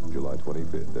Friday, July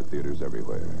 25th at theaters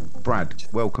everywhere. Brad,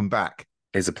 welcome back.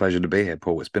 It's a pleasure to be here,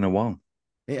 Paul. It's been a while.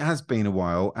 It has been a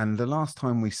while, and the last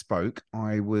time we spoke,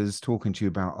 I was talking to you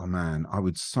about, oh man, I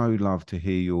would so love to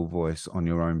hear your voice on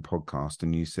your own podcast,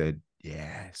 and you said,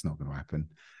 yeah, it's not going to happen.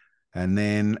 And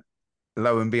then,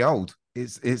 lo and behold,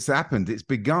 it's happened. It's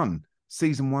begun.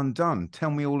 Season 1 done.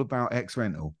 Tell me all about X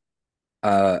Rental.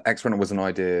 X Rental was an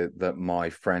idea that my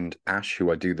friend Ash,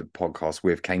 who I do the podcast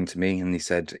with, came to me, and he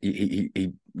said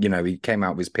he came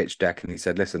out with his pitch deck, and he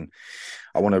said, listen,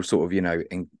 I want to sort of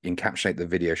encapsulate the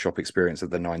video shop experience of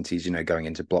the 90s, going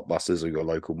into Blockbusters or your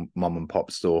local mom and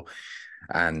pop store,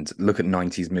 and look at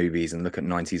 90s movies and look at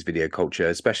 90s video culture,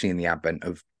 especially in the advent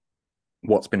of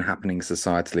what's been happening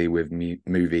societally with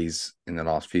movies in the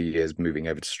last few years, moving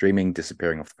over to streaming,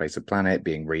 disappearing off the face of the planet,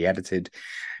 being re-edited,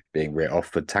 being written off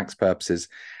for tax purposes,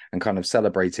 and kind of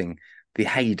celebrating the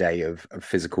heyday of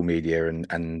physical media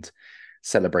and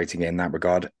celebrating it in that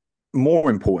regard. More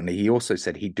importantly, he also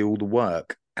said he'd do all the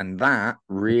work, and that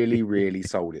really, really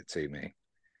sold it to me.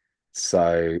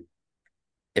 So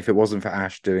if it wasn't for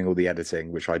Ash doing all the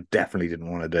editing, which I definitely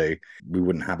didn't want to do, we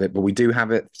wouldn't have it. But we do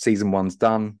have it. Season 1's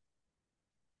done.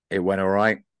 It went all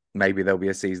right. Maybe there'll be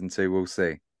a season 2. We'll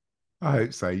see. I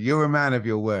hope so. You're a man of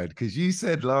your word, because you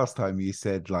said last time, you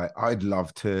said, like, I'd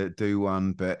love to do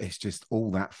one, but it's just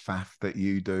all that faff that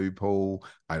you do, Paul.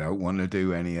 I don't want to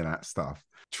do any of that stuff.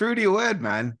 True to your word,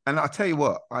 man. And I'll tell you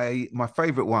what, my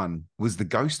favourite one was the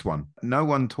Ghost one. No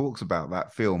one talks about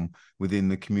that film within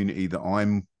the community that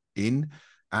I'm in.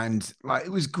 And like,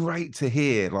 it was great to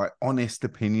hear like honest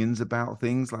opinions about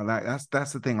things like that.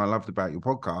 That's the thing I loved about your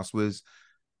podcast was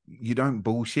you don't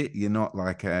bullshit. You're not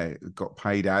like got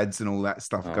paid ads and all that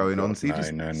stuff going on. So you just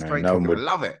straight talking. I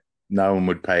love it. No one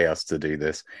would pay us to do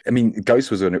this. I mean,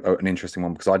 Ghost was an interesting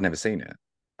one because I'd never seen it.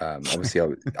 Obviously,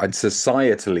 I'd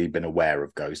societally been aware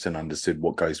of Ghost and understood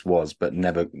what Ghost was, but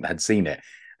never had seen it.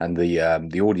 And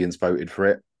the audience voted for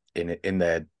it in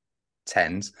their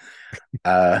tens,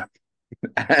 and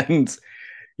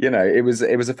it was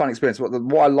a fun experience.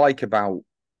 What I like about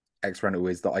X Rental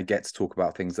is that I get to talk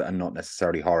about things that are not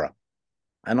necessarily horror,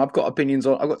 and I've got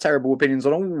terrible opinions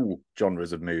on all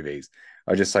genres of movies.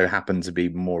 I just so happen to be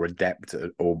more adept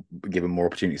or given more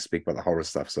opportunity to speak about the horror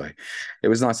stuff. So it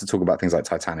was nice to talk about things like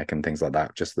Titanic and things like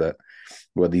that, just that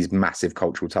were these massive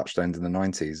cultural touchstones in the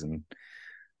 90s and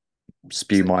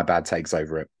spew my bad takes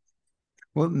over it.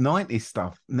 Well, 90s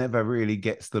stuff never really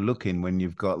gets the look in when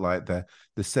you've got like the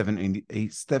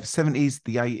 70s,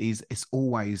 the 80s. It's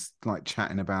always like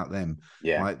chatting about them.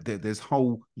 Yeah. Like there's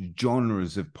whole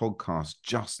genres of podcasts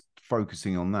just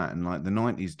focusing on that, and like the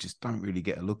 90s just don't really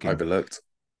get a look in. Overlooked.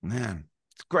 Man,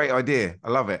 it's a great idea. I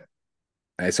love it.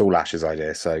 It's all Ash's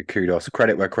idea, so kudos,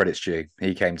 credit where credit's due.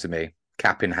 He came to me,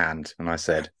 cap in hand, and I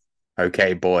said,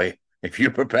 okay, boy, if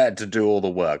you're prepared to do all the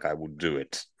work, I will do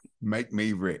it. Make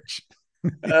me rich.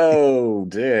 Oh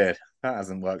dear, that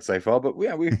hasn't worked so far, but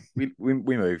yeah, we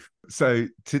move. So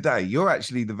today you're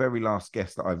actually the very last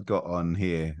guest that I've got on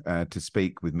here to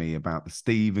speak with me about the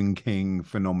Stephen King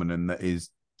phenomenon that is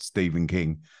Stephen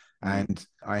King. And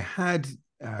I had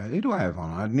who do I have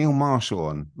on? I had Neil Marshall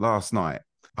on last night,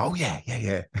 Oh,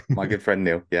 yeah. My good friend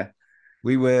Neil, yeah.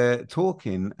 We were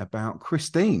talking about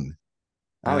Christine.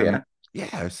 Oh, yeah.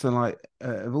 Yeah, so like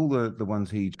of all the ones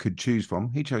he could choose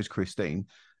from, he chose Christine.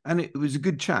 And it was a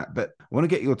good chat, but I want to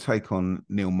get your take on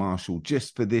Neil Marshall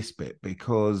just for this bit,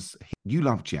 because you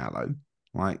love Giallo,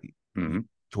 right? Mm-hmm. You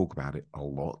talk about it a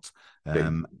lot.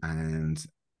 And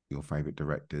your favorite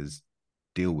directors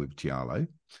deal with Giallo.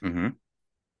 Mm-hmm.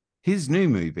 His new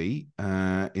movie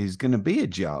is going to be a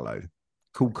Giallo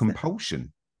called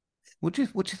Compulsion. What do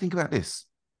you think about this?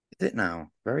 Is it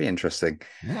now? Very interesting.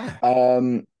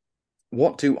 Yeah.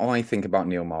 What do I think about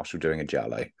Neil Marshall doing a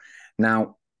Giallo?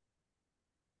 Now,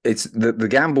 it's the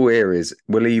gamble here is,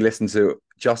 will he listen to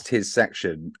just his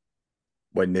section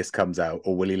when this comes out,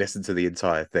 or will he listen to the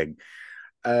entire thing?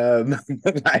 That's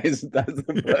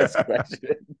the first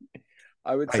question.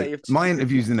 I would say if my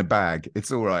interview's in a bag,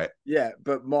 it's all right. Yeah,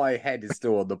 but my head is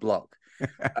still on the block.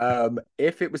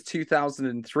 If it was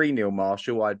 2003 Neil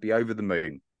Marshall, I'd be over the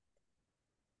moon.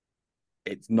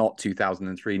 It's not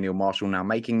 2003 Neil Marshall now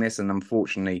making this, and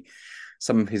unfortunately,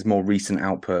 some of his more recent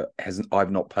output I've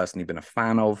not personally been a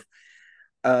fan of.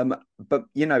 But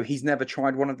you know, he's never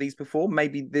tried one of these before.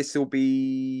 Maybe this will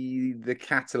be the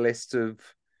catalyst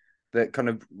that kind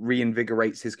of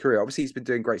reinvigorates his career. Obviously, he's been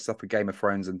doing great stuff with Game of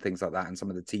Thrones and things like that, and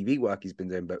some of the TV work he's been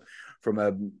doing. But from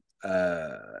a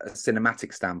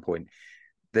cinematic standpoint,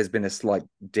 there's been a slight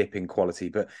dip in quality.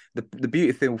 But the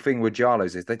beautiful thing with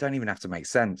Giallos is they don't even have to make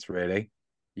sense, really.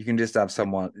 You can just have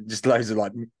someone, just loads of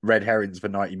like red herrings for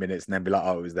 90 minutes and then be like,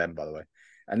 oh, it was them, by the way.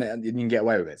 And then you can get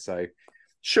away with it. So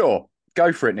sure,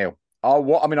 go for it, Neil. I'll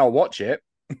watch it.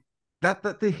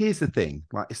 Here's the thing,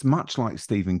 like, it's much like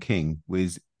Stephen King,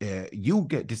 you'll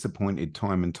get disappointed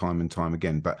time and time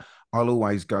again, but I'll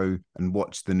always go and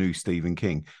watch the new Stephen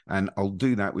King, and I'll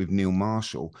do that with Neil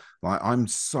Marshall. Like, I'm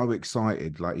so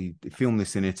excited. Like, he filmed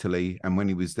this in Italy, and when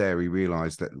he was there, he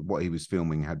realized that what he was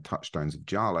filming had touchstones of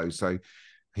Giallo. So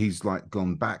he's like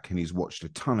gone back and he's watched a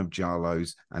ton of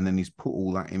Giallos, and then he's put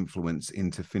all that influence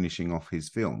into finishing off his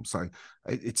film. So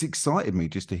it's excited me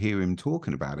just to hear him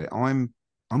talking about it. I'm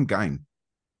game.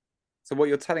 So what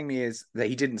you're telling me is that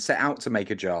he didn't set out to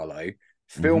make a Giallo,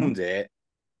 filmed it,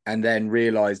 and then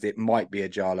realized it might be a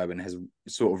Giallo and has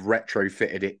sort of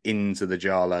retrofitted it into the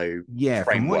Giallo framework.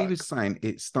 From what he was saying,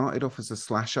 it started off as a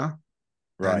slasher,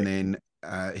 right? And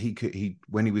then he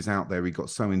when he was out there, he got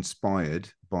so inspired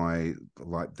by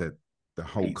like the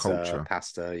whole pizza, culture,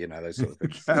 pasta, you know, those sort of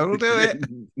things. That'll do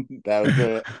it. That'll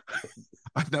do it.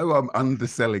 I know I'm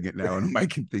underselling it now and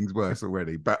making things worse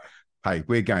already, but hey,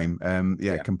 we're game.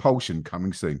 Compulsion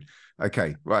coming soon.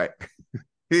 Okay, right.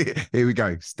 Here we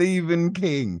go. Stephen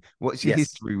King. What's your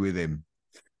history with him?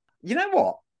 You know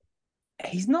what?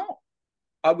 He's not.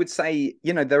 I would say,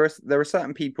 you know, there are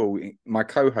certain people, my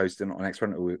co-host on X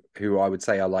Rental, who I would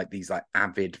say are like these like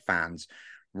avid fans,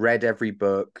 read every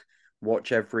book,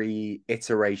 watch every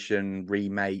iteration,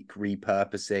 remake,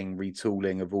 repurposing,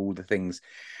 retooling of all the things.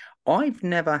 I've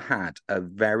never had a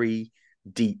very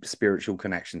deep spiritual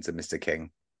connection to Mr. King.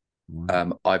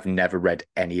 I've never read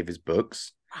any of his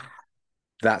books.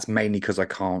 That's mainly because I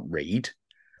can't read.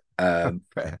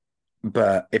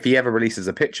 But if he ever releases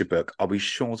a picture book, I'll be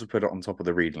sure to put it on top of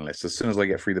the reading list as soon as I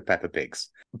get through the Peppa Pigs.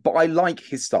 But I like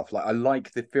his stuff. Like, I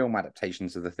like the film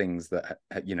adaptations of the things that,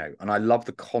 you know, and I love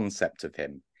the concept of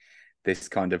him. This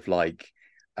kind of like,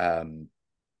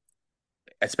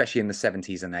 especially in the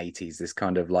 70s and 80s, this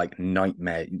kind of like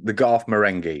nightmare, the Garth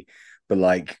Marenghi, but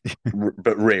like,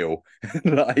 but real.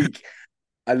 Like,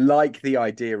 I like the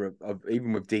idea of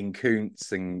even with Dean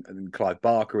Koontz and Clive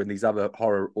Barker and these other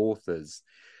horror authors.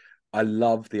 I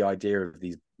love the idea of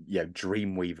these, you know,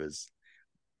 dream weavers,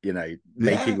 you know,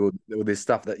 making all this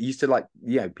stuff that used to, like,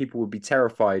 you know, people would be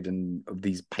terrified of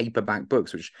these paperback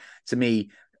books, which to me,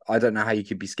 I don't know how you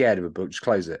could be scared of a book. Just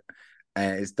close it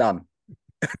and it's done.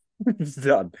 It's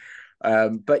done.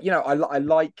 But, you know, I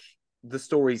like the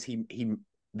stories he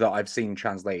that I've seen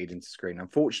translated into screen.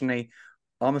 Unfortunately,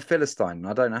 I'm a Philistine and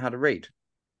I don't know how to read.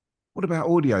 What about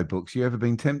audiobooks? You ever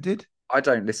been tempted? I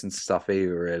don't listen to stuff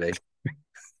either, really.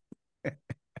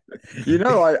 You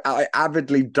know, I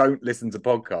avidly don't listen to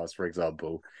podcasts, for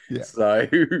example. Yeah. So,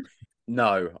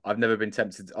 no, I've never been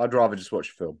tempted. I'd rather just watch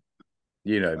a film.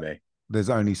 You know me. There's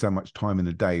only so much time in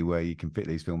the day where you can fit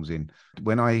these films in.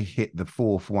 When I hit the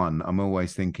fourth one, I'm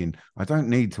always thinking, I don't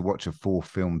need to watch a fourth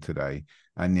film today.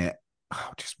 And yet, I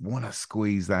just want to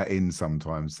squeeze that in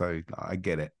sometimes. So I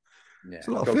get it. Yeah, it's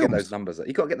a lot of films. Get those numbers up.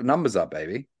 You got to get the numbers up,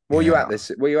 baby. Where are you at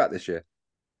this year?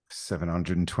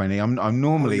 720. I'm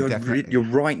normally definitely. You're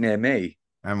right near me.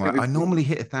 And I normally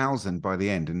hit 1,000 by the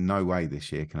end, and no way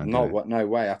this year can I do it. No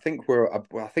way. I think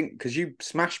because you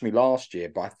smashed me last year,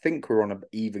 but I think we're on an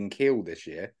even keel this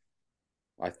year.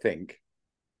 I think.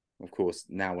 Of course,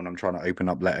 now when I'm trying to open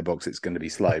up Letterboxd, it's going to be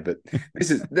slow. But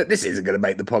this isn't going to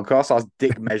make the podcast. I was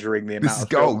dick measuring the amount of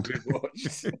gold films we've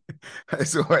watched.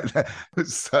 That's all right.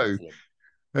 So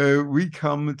we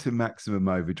come to Maximum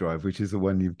Overdrive, which is the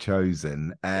one you've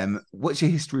chosen. What's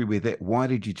your history with it? Why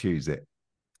did you choose it?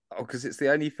 Oh, because it's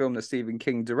the only film that Stephen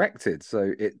King directed.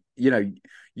 So you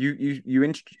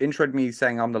introed me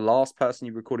saying I'm the last person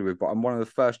you recorded with, but I'm one of the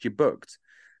first you booked.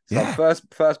 So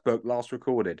first book, last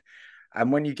recorded. And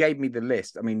when you gave me the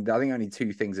list, I mean, I think only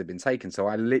 2 things had been taken. So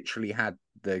I literally had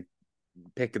the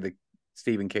pick of the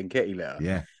Stephen King kitty litter.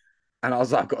 Yeah. And I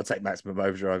was like, I've got to take Maximum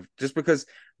Overdrive just because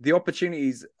the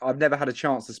opportunities, I've never had a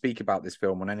chance to speak about this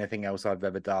film on anything else I've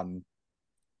ever done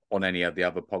on any of the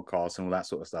other podcasts and all that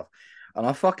sort of stuff. And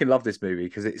I fucking love this movie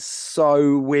because it's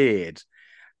so weird.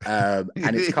 And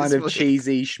it's kind of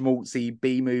cheesy, schmaltzy,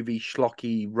 B-movie,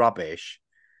 schlocky rubbish.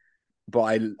 But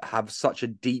I have such a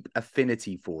deep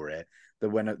affinity for it that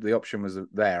when the option was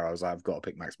there, I was like, I've got to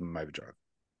pick Maximum Overdrive.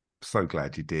 So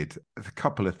glad you did. A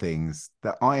couple of things.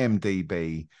 The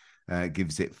IMDb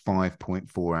gives it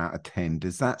 5.4 out of 10.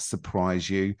 Does that surprise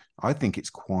you? I think it's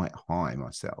quite high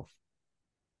myself.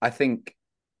 I think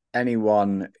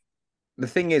the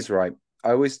thing is, right, I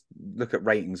always look at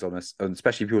ratings on us,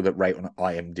 especially people that rate on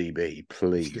IMDb.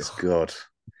 Please, God,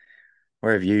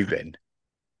 where have you been?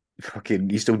 Fucking,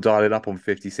 you still dialing up on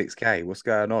 56k? What's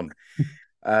going on?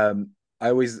 I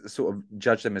always sort of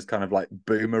judge them as kind of like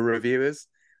boomer reviewers,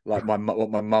 like what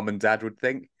my mum and dad would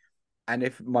think. And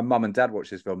if my mum and dad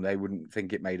watched this film, they wouldn't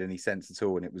think it made any sense at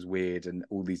all, and it was weird, and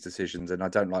all these decisions, and I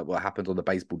don't like what happened on the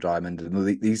baseball diamond, and all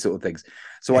these sort of things.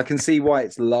 So I can see why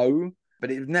it's low, but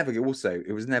it was never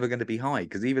going to be high,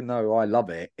 because even though I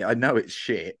love it, I know it's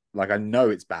shit. Like, I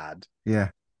know it's bad. Yeah,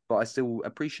 but I still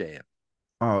appreciate it.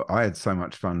 Oh, I had so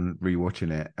much fun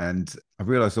rewatching it, and I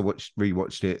realized I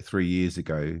rewatched it 3 years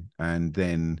ago, and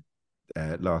then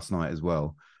last night as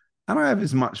well. And I have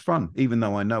as much fun, even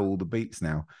though I know all the beats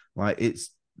now. Like,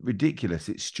 it's ridiculous,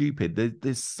 it's stupid.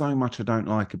 There's so much I don't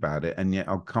like about it, and yet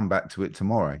I'll come back to it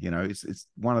tomorrow. You know, it's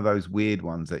one of those weird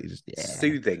ones that you just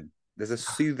soothing. There's a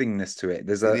soothingness to it.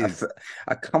 There's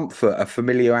a comfort, a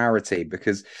familiarity,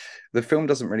 because the film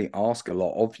doesn't really ask a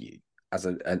lot of you as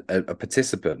a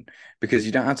participant, because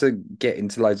you don't have to get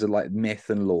into loads of like myth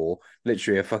and lore.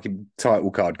 Literally a fucking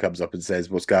title card comes up and says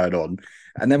what's going on,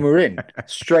 and then we're in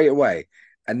straight away.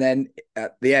 And then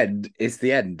at the end, it's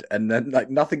the end, and then like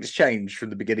nothing's changed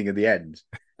from the beginning of the end,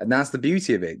 and that's the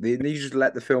beauty of it. You just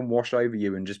let the film wash over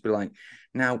you and just be like,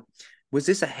 now, was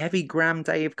this a heavy gram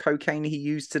day of cocaine he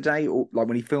used today, or like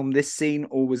when he filmed this scene,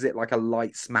 or was it like a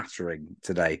light smattering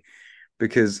today?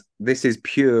 Because this is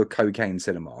pure cocaine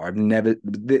cinema. I've never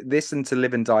this and To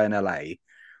Live and Die in LA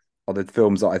are the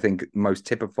films that I think most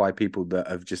typify people that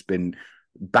have just been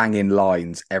banging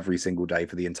lines every single day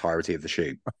for the entirety of the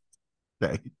shoot.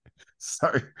 Okay.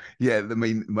 So yeah, I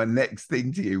mean, my next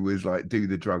thing to you was like, do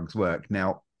the drugs work?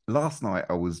 Now, last night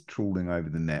I was trawling over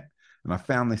the net, and I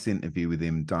found this interview with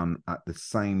him done at the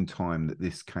same time that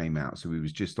this came out. So he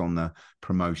was just on the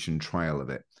promotion trail of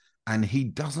it. And he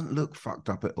doesn't look fucked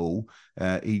up at all.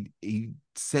 He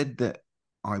said that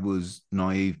I was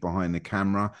naive behind the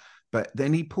camera, but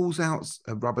then he pulls out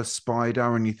a rubber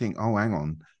spider, and you think, oh, hang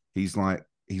on.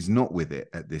 He's not with it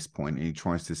at this point, and he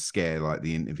tries to scare like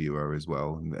the interviewer as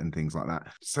well, and things like that.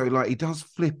 So like, he does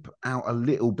flip out a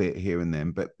little bit here and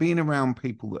then, but being around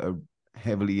people that are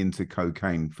heavily into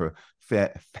cocaine for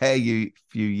fair few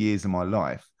years of my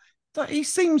life, that he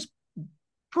seems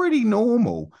pretty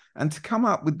normal. And to come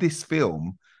up with this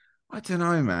film, I don't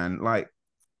know, man. Like,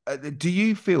 do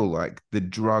you feel like the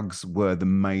drugs were the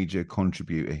major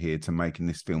contributor here to making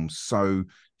this film so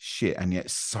shit and yet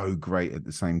so great at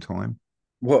the same time?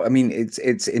 Well, I mean,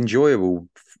 it's enjoyable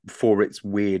for its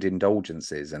weird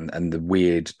indulgences and the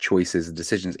weird choices and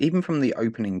decisions, even from the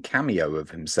opening cameo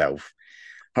of himself.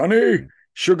 Honey,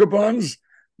 sugar buns,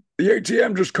 the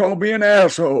ATM just called me an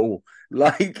asshole.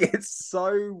 Like, it's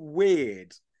so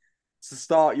weird to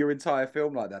start your entire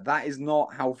film like that. That is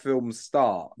not how films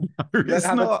start. No, it's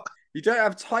not. You don't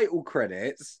have title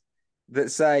credits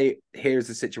that say, here's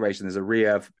the situation. There's a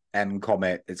Rhea M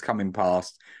comet. It's coming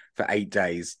past for 8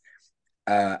 days.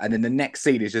 And then the next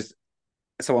scene is just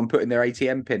someone putting their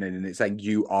ATM pin in and it's saying,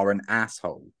 you are an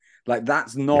asshole. Like,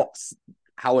 that's not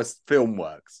how a film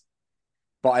works.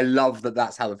 But I love that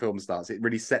that's how the film starts. It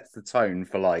really sets the tone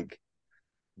for like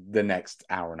the next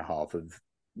hour and a half of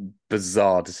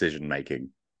bizarre decision making.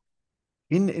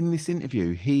 In this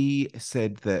interview, he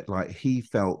said that like he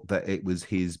felt that it was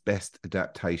his best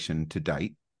adaptation to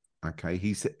date. Okay,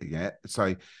 he said, yeah.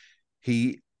 So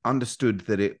he understood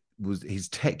that it was his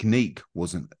technique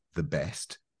wasn't the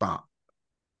best, but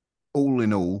all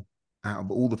in all, out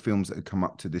of all the films that had come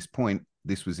up to this point,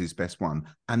 this was his best one.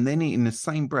 And then in the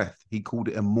same breath, he called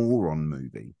it a moron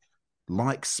movie,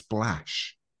 like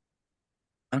Splash.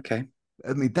 Okay.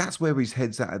 I mean, that's where his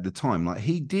head's at the time. Like,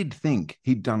 he did think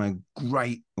he'd done a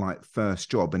great like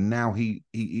first job, and now he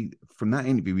from that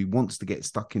interview he wants to get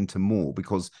stuck into more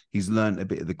because he's learned a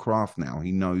bit of the craft now.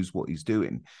 He knows what he's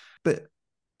doing, but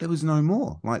there was no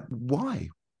more. Like, why?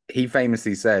 He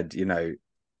famously said, you know,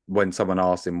 when someone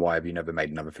asked him why have you never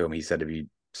made another film, he said, "Have you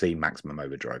seen Maximum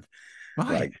Overdrive?" Right.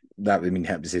 Like that. I mean,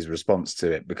 that was his response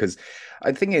to it, because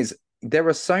the thing is, there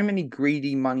are so many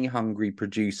greedy, money-hungry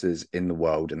producers in the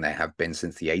world, and there have been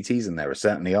since the 80s, and there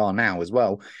certainly are now as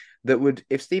well, that would,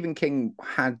 if Stephen King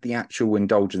had the actual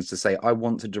indulgence to say, I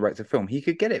want to direct a film, he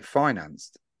could get it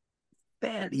financed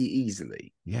fairly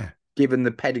easily. Yeah. Given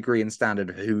the pedigree and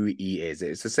standard of who he is.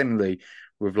 It's similarly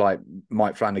with like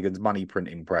Mike Flanagan's money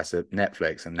printing press at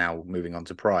Netflix and now moving on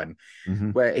to Prime,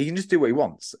 where he can just do what he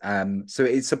wants. So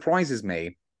it surprises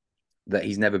me that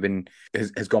he's never been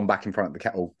has gone back in front of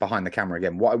the or behind the camera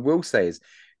again. What I will say is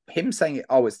him saying,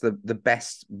 "Oh, it's the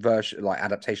best version, like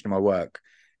adaptation of my work,"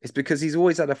 is because he's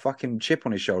always had a fucking chip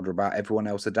on his shoulder about everyone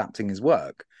else adapting his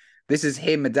work. This is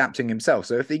him adapting himself.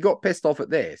 So if he got pissed off at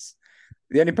this,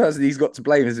 the only person he's got to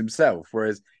blame is himself.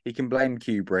 Whereas he can blame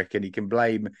Kubrick and he can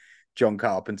blame John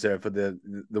Carpenter for the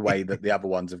way that the other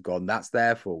ones have gone. That's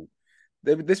their fault.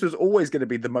 This was always going to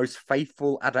be the most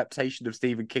faithful adaptation of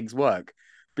Stephen King's work,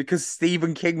 because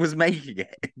Stephen King was making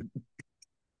it.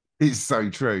 It's so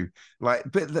true. Like,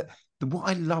 but what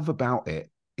I love about it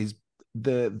is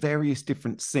the various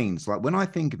different scenes. Like, when I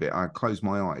think of it, I close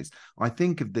my eyes. I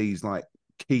think of these like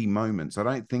key moments. I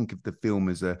don't think of the film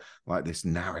as a like this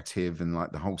narrative and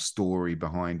like the whole story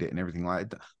behind it and everything like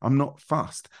that. I'm not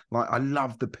fussed. Like, I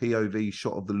love the POV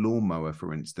shot of the lawnmower,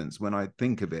 for instance. When I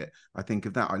think of it, I think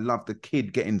of that. I love the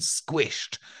kid getting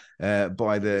squished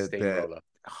by the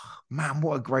oh, man,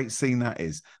 what a great scene that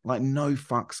is. Like, no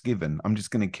fucks given. I'm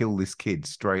just going to kill this kid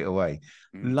straight away.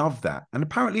 Love that. And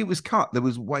apparently it was cut. There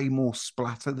was way more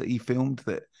splatter that he filmed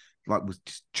that like was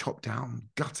just chopped down,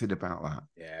 gutted about that.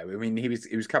 Yeah, I mean, he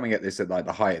was coming at this at like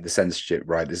the height of the censorship,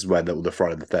 right? This is where all the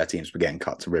Friday the 13th were getting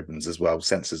cut to ribbons as well.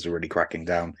 Censors are really cracking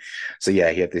down. So yeah,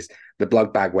 he had the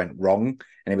blood bag went wrong,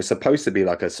 and it was supposed to be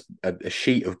like a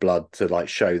sheet of blood to like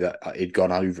show that it'd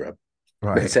gone over.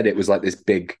 Right. But instead it was like this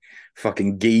big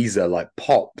fucking geezer like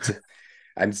popped,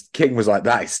 and King was like,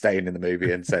 that is staying in the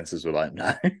movie, and censors were like,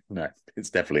 no,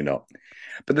 it's definitely not.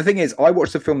 But the thing is, I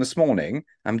watched the film this morning,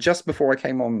 and just before I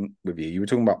came on with you were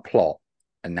talking about plot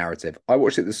and narrative. I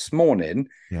watched it this morning,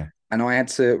 and I had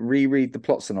to reread the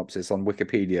plot synopsis on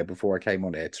Wikipedia before I came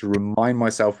on here to remind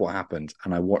myself what happened,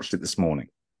 and I watched it this morning.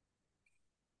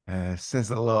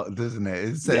 Says a lot, doesn't it?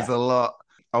 It says a lot.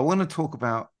 I want to talk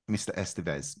about Mr.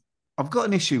 Estevez. I've got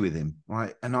an issue with him,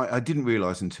 right? And I didn't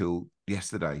realize until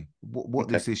yesterday what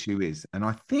this issue is. And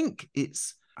I think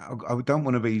it's, I don't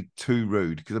want to be too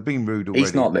rude because I've been rude already.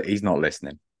 He's not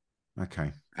listening.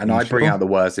 Okay. And I bring out the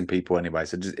worst in people anyway.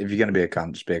 So just, if you're going to be a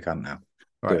cunt, just be a cunt now.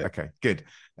 Right. Okay, good.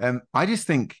 I just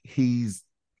think he's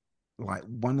like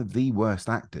one of the worst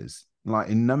actors, like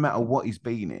in no matter what he's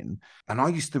been in. And I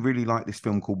used to really like this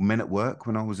film called Men at Work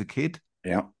when I was a kid.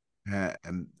 Yeah.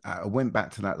 And I went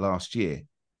back to that last year.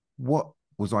 What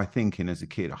was I thinking as a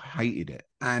kid? I hated it.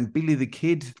 And Billy the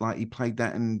Kid, like he played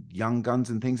that in Young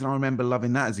Guns and things. And I remember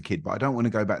loving that as a kid, but I don't want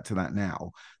to go back to that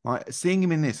now. Like seeing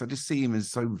him in this, I just see him as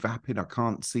so vapid. I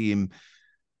can't see him.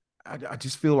 I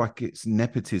just feel like it's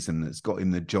nepotism that's got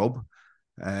him the job.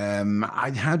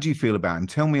 How do you feel about him?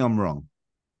 Tell me I'm wrong.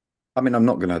 I mean, I'm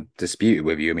not going to dispute it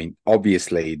with you. I mean,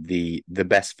 obviously the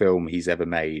best film he's ever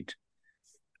made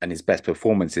and his best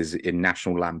performance is in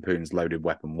National Lampoon's Loaded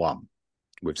Weapon 1.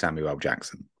 With Samuel L.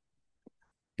 Jackson.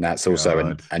 That's also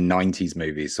a 90s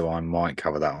movie, so I might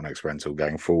cover that on X Rental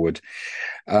going forward.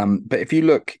 But if you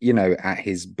look, at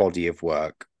his body of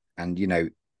work, and,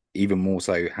 even more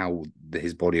so how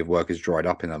his body of work has dried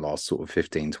up in the last sort of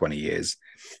 15, 20 years,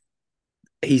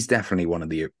 he's definitely one of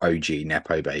the OG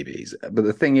Nepo babies. But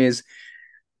the thing is,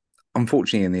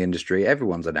 unfortunately in the industry,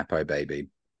 everyone's a Nepo baby,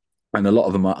 and a lot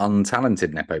of them are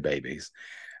untalented Nepo babies.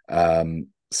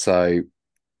 So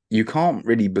you can't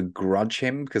really begrudge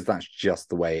him because that's just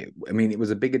the way. It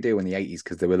was a bigger deal in the 80s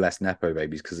because there were less Nepo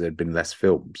babies because there had been less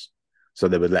films. So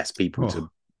there were less people to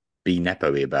be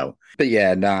Nepo-y about. But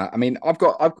yeah,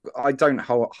 I don't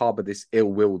harbor this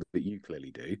ill will that you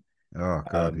clearly do. Oh,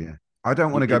 God, yeah. I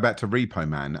don't want to go back to Repo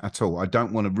Man at all. I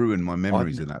don't want to ruin my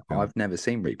memories of that film. I've never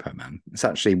seen Repo Man. It's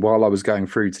actually, while I was going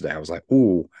through today, I was like,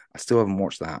 oh, I still haven't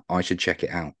watched that. I should check it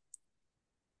out.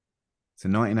 It's a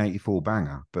 1984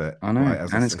 banger, but I know,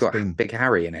 and it's got Big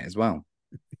Harry in it as well.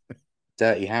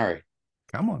 Dirty Harry.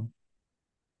 Come on.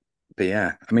 But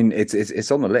yeah, I mean,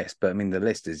 it's on the list, but I mean, the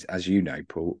list is, as you know,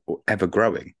 Paul, ever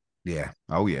growing. Yeah.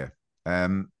 Oh yeah.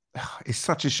 It's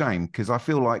such a shame because I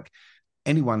feel like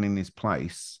anyone in this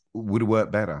place would have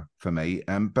worked better for me.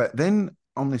 But then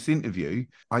on this interview,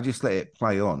 I just let it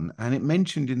play on, and it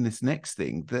mentioned in this next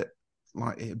thing that,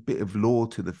 like, a bit of lore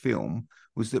to the film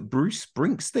was that Bruce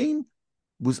Springsteen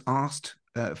was asked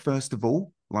first of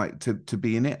all, like, to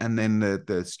be in it, and then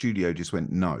the studio just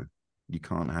went, no, you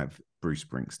can't have Bruce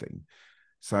Springsteen.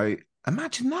 So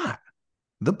imagine that,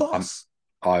 the boss.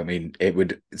 I mean, it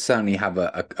would certainly have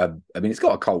I mean, it's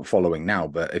got a cult following now,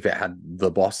 but if it had the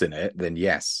boss in it, then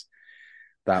yes,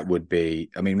 that would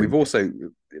be. I mean,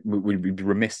 we'd be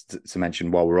remiss to mention,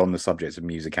 while we're on the subject of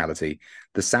musicality,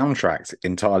 the soundtrack's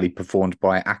entirely performed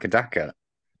by Akadaka.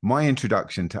 My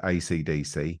introduction to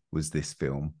AC/DC was this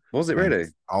film. Was it really?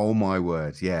 Oh my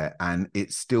word, yeah. And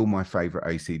it's still my favorite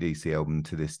AC/DC album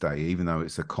to this day, even though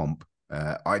it's a comp.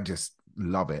 I just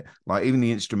love it. Like, even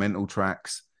the instrumental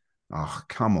tracks. Oh,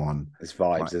 come on. It's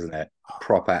vibes, isn't it?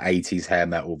 Proper 80s hair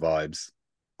metal vibes.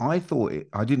 I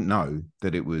didn't know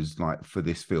that it was like for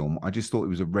this film. I just thought it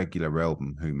was a regular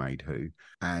album, Who Made Who.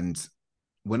 And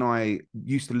when I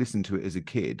used to listen to it as a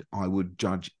kid, I would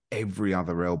judge every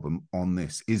other album on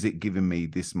this. Is it giving me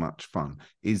this much fun?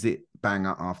 Is it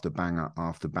banger after banger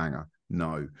after banger?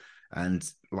 No. And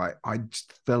like, I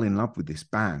just fell in love with this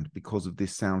band because of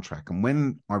this soundtrack. And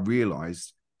when I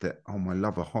realized that, oh, my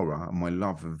love of horror and my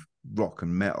love of rock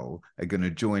and metal are going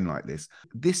to join like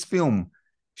this film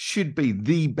should be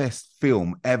the best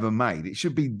film ever made. It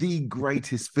should be the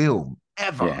greatest film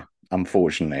ever. Yeah.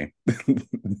 Unfortunately,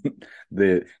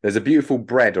 there's a beautiful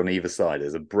bread on either side.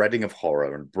 There's a breading of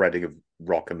horror and breading of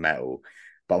rock and metal,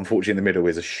 but unfortunately, in the middle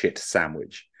is a shit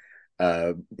sandwich,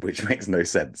 which makes no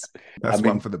sense. That's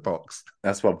one for the box.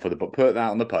 That's one for the box. Put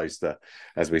that on the poster,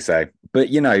 as we say. But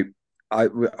you know, I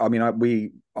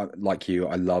mean, like you,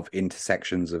 I love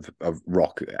intersections of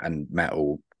rock and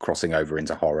metal crossing over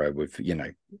into horror. With, you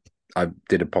know, I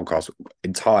did a podcast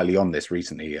entirely on this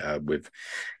recently with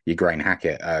your Grain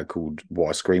Hackett called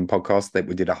What a Scream podcast. That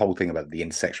we did a whole thing about the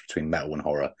intersection between metal and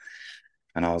horror.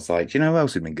 And I was like, do you know who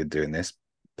else has been good doing this?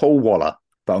 Paul Waller.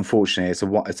 But unfortunately,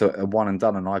 it's a one and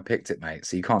done, and I picked it, mate.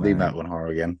 So you can't do metal and horror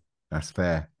again. That's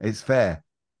fair. It's fair.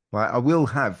 Like, I will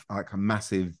have like a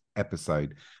massive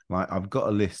episode. Like, I've got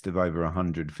a list of over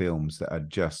 100 films that are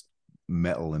just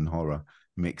metal and horror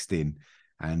mixed in.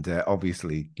 And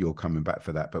obviously, you're coming back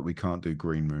for that, but we can't do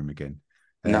Green Room again.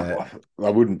 No, I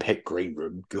wouldn't pick Green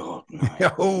Room. God,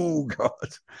 no. Oh God!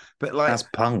 But like, that's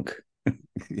punk.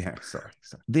 Yeah, sorry.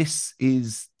 This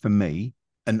is for me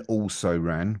an also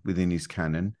ran within his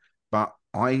canon, but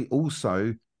I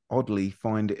also oddly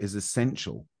find it as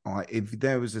essential. If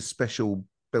there was a special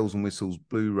bells and whistles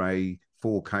Blu-ray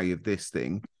 4K of this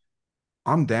thing,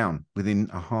 I'm down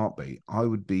within a heartbeat. I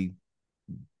would be.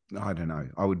 I don't know.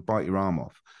 I would bite your arm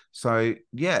off. So,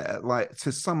 yeah, like,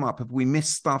 to sum up, have we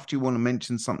missed stuff? Do you want to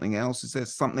mention something else? Is there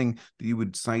something that you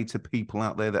would say to people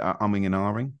out there that are umming and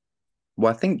ahhing?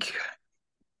 Well, I think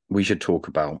we should talk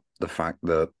about the fact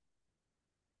that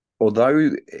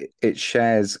although it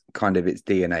shares kind of its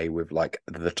DNA with like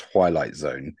the Twilight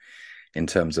Zone in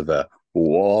terms of a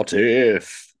what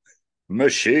if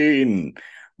machine,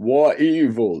 what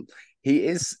evil, he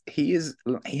has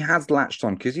latched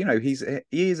on, because, you know, he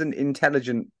is an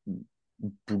intelligent,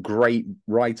 great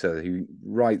writer who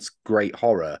writes great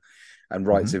horror and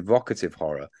writes evocative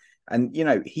horror. And, you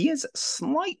know, he is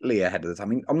slightly ahead of the time. I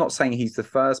mean, I'm not saying he's the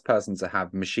first person to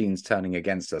have machines turning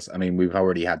against us. I mean, we've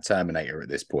already had Terminator at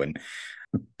this point.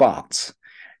 But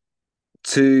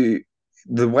to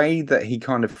the way that he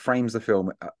kind of frames the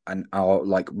film and our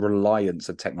like reliance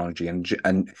of technology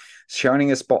and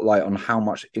shining a spotlight on how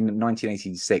much in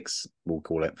 1986, we'll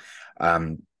call it,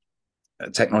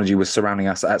 technology was surrounding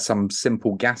us at some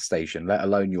simple gas station, let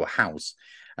alone your house,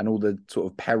 and all the sort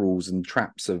of perils and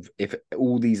traps of if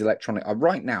all these electronic.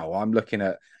 Right now, I'm looking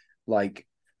at like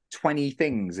 20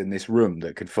 things in this room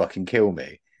that could fucking kill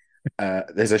me.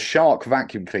 There's a Shark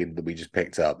vacuum cleaner that we just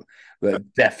picked up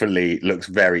that definitely looks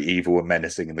very evil and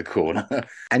menacing in the corner.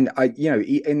 And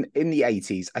in the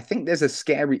 80s, I think there's a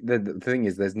scary. The thing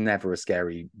is, there's never a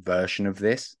scary version of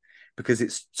this because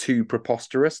it's too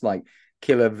preposterous. Like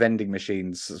killer vending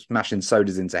machines smashing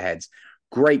sodas into heads.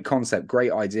 Great concept,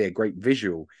 great idea, great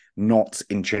visual, not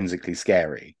intrinsically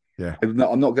scary. Yeah. I'm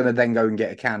not going to then go and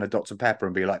get a can of Dr. Pepper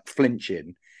and be like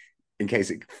flinching in case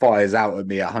it fires out at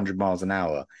me at 100 miles an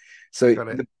hour.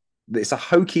 So it's a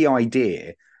hokey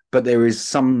idea, but there is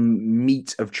some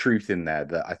meat of truth in there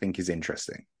that I think is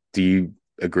interesting. Do you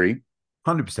agree?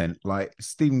 100%. Like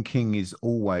Stephen King is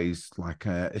always like,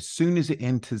 as soon as it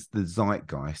enters the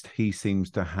zeitgeist, he seems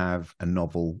to have a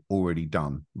novel already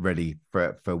done, ready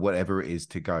for whatever it is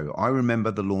to go. I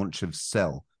remember the launch of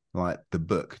Cell, like the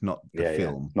book, not the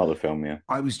film. Not the film, yeah.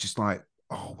 I was just like,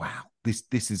 oh wow,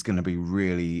 this is going to be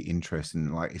really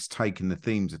interesting. Like it's taking the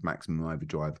themes of Maximum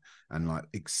Overdrive and like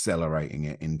accelerating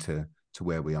it into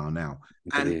where we are now.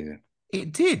 And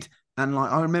it did. And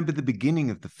like, I remember the beginning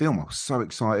of the film, I was so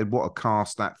excited. What a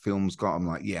cast that film's got. I'm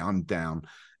like, yeah, I'm down.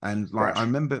 And like, I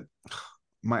remember,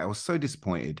 mate, I was so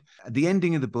disappointed. The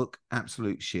ending of the book,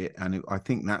 absolute shit. And I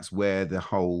think that's where the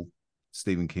whole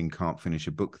Stephen King can't finish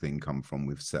a book thing come from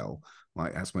with Cell.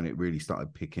 Like, that's when it really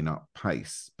started picking up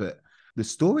pace. But the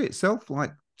story itself,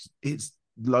 like, it's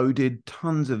loaded,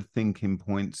 tons of thinking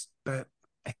points. But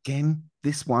again,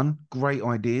 this one, great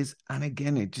ideas. And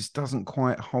again, it just doesn't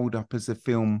quite hold up as a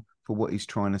film for what he's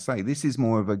trying to say. This is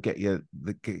more of a get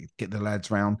the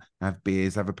lads round, have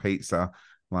beers, have a pizza,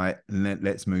 like, and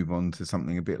let's move on to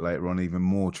something a bit later on, even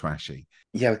more trashy.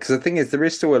 Yeah, because the thing is, there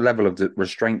is still a level of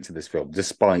restraint to this film,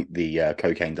 despite the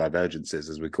cocaine divergences,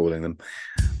 as we're calling them.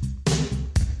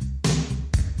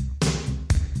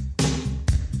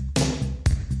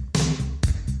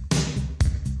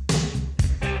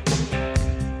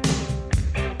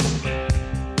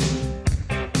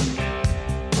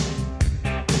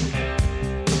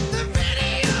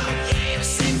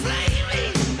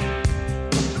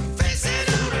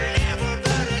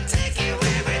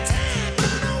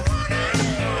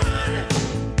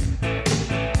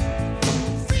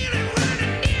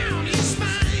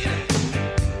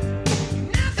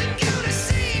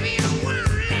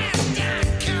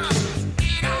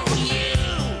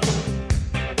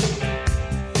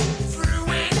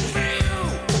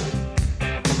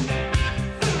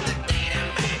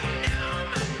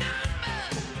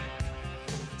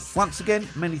 Once again,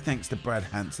 many thanks to Brad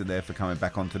Hanson there for coming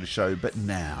back onto the show. But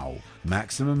now,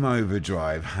 Maximum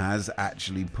Overdrive has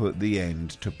actually put the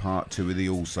end to part 2 of the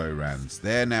Also Rans.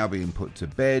 They're now being put to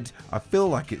bed. I feel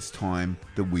like it's time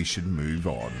that we should move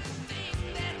on.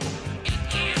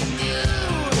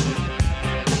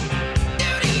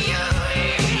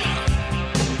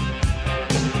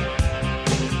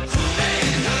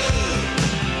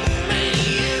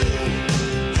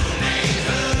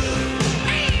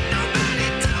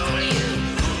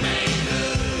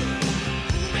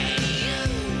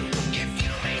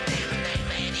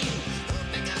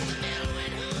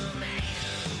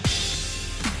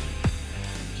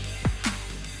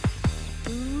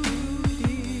 Ooh.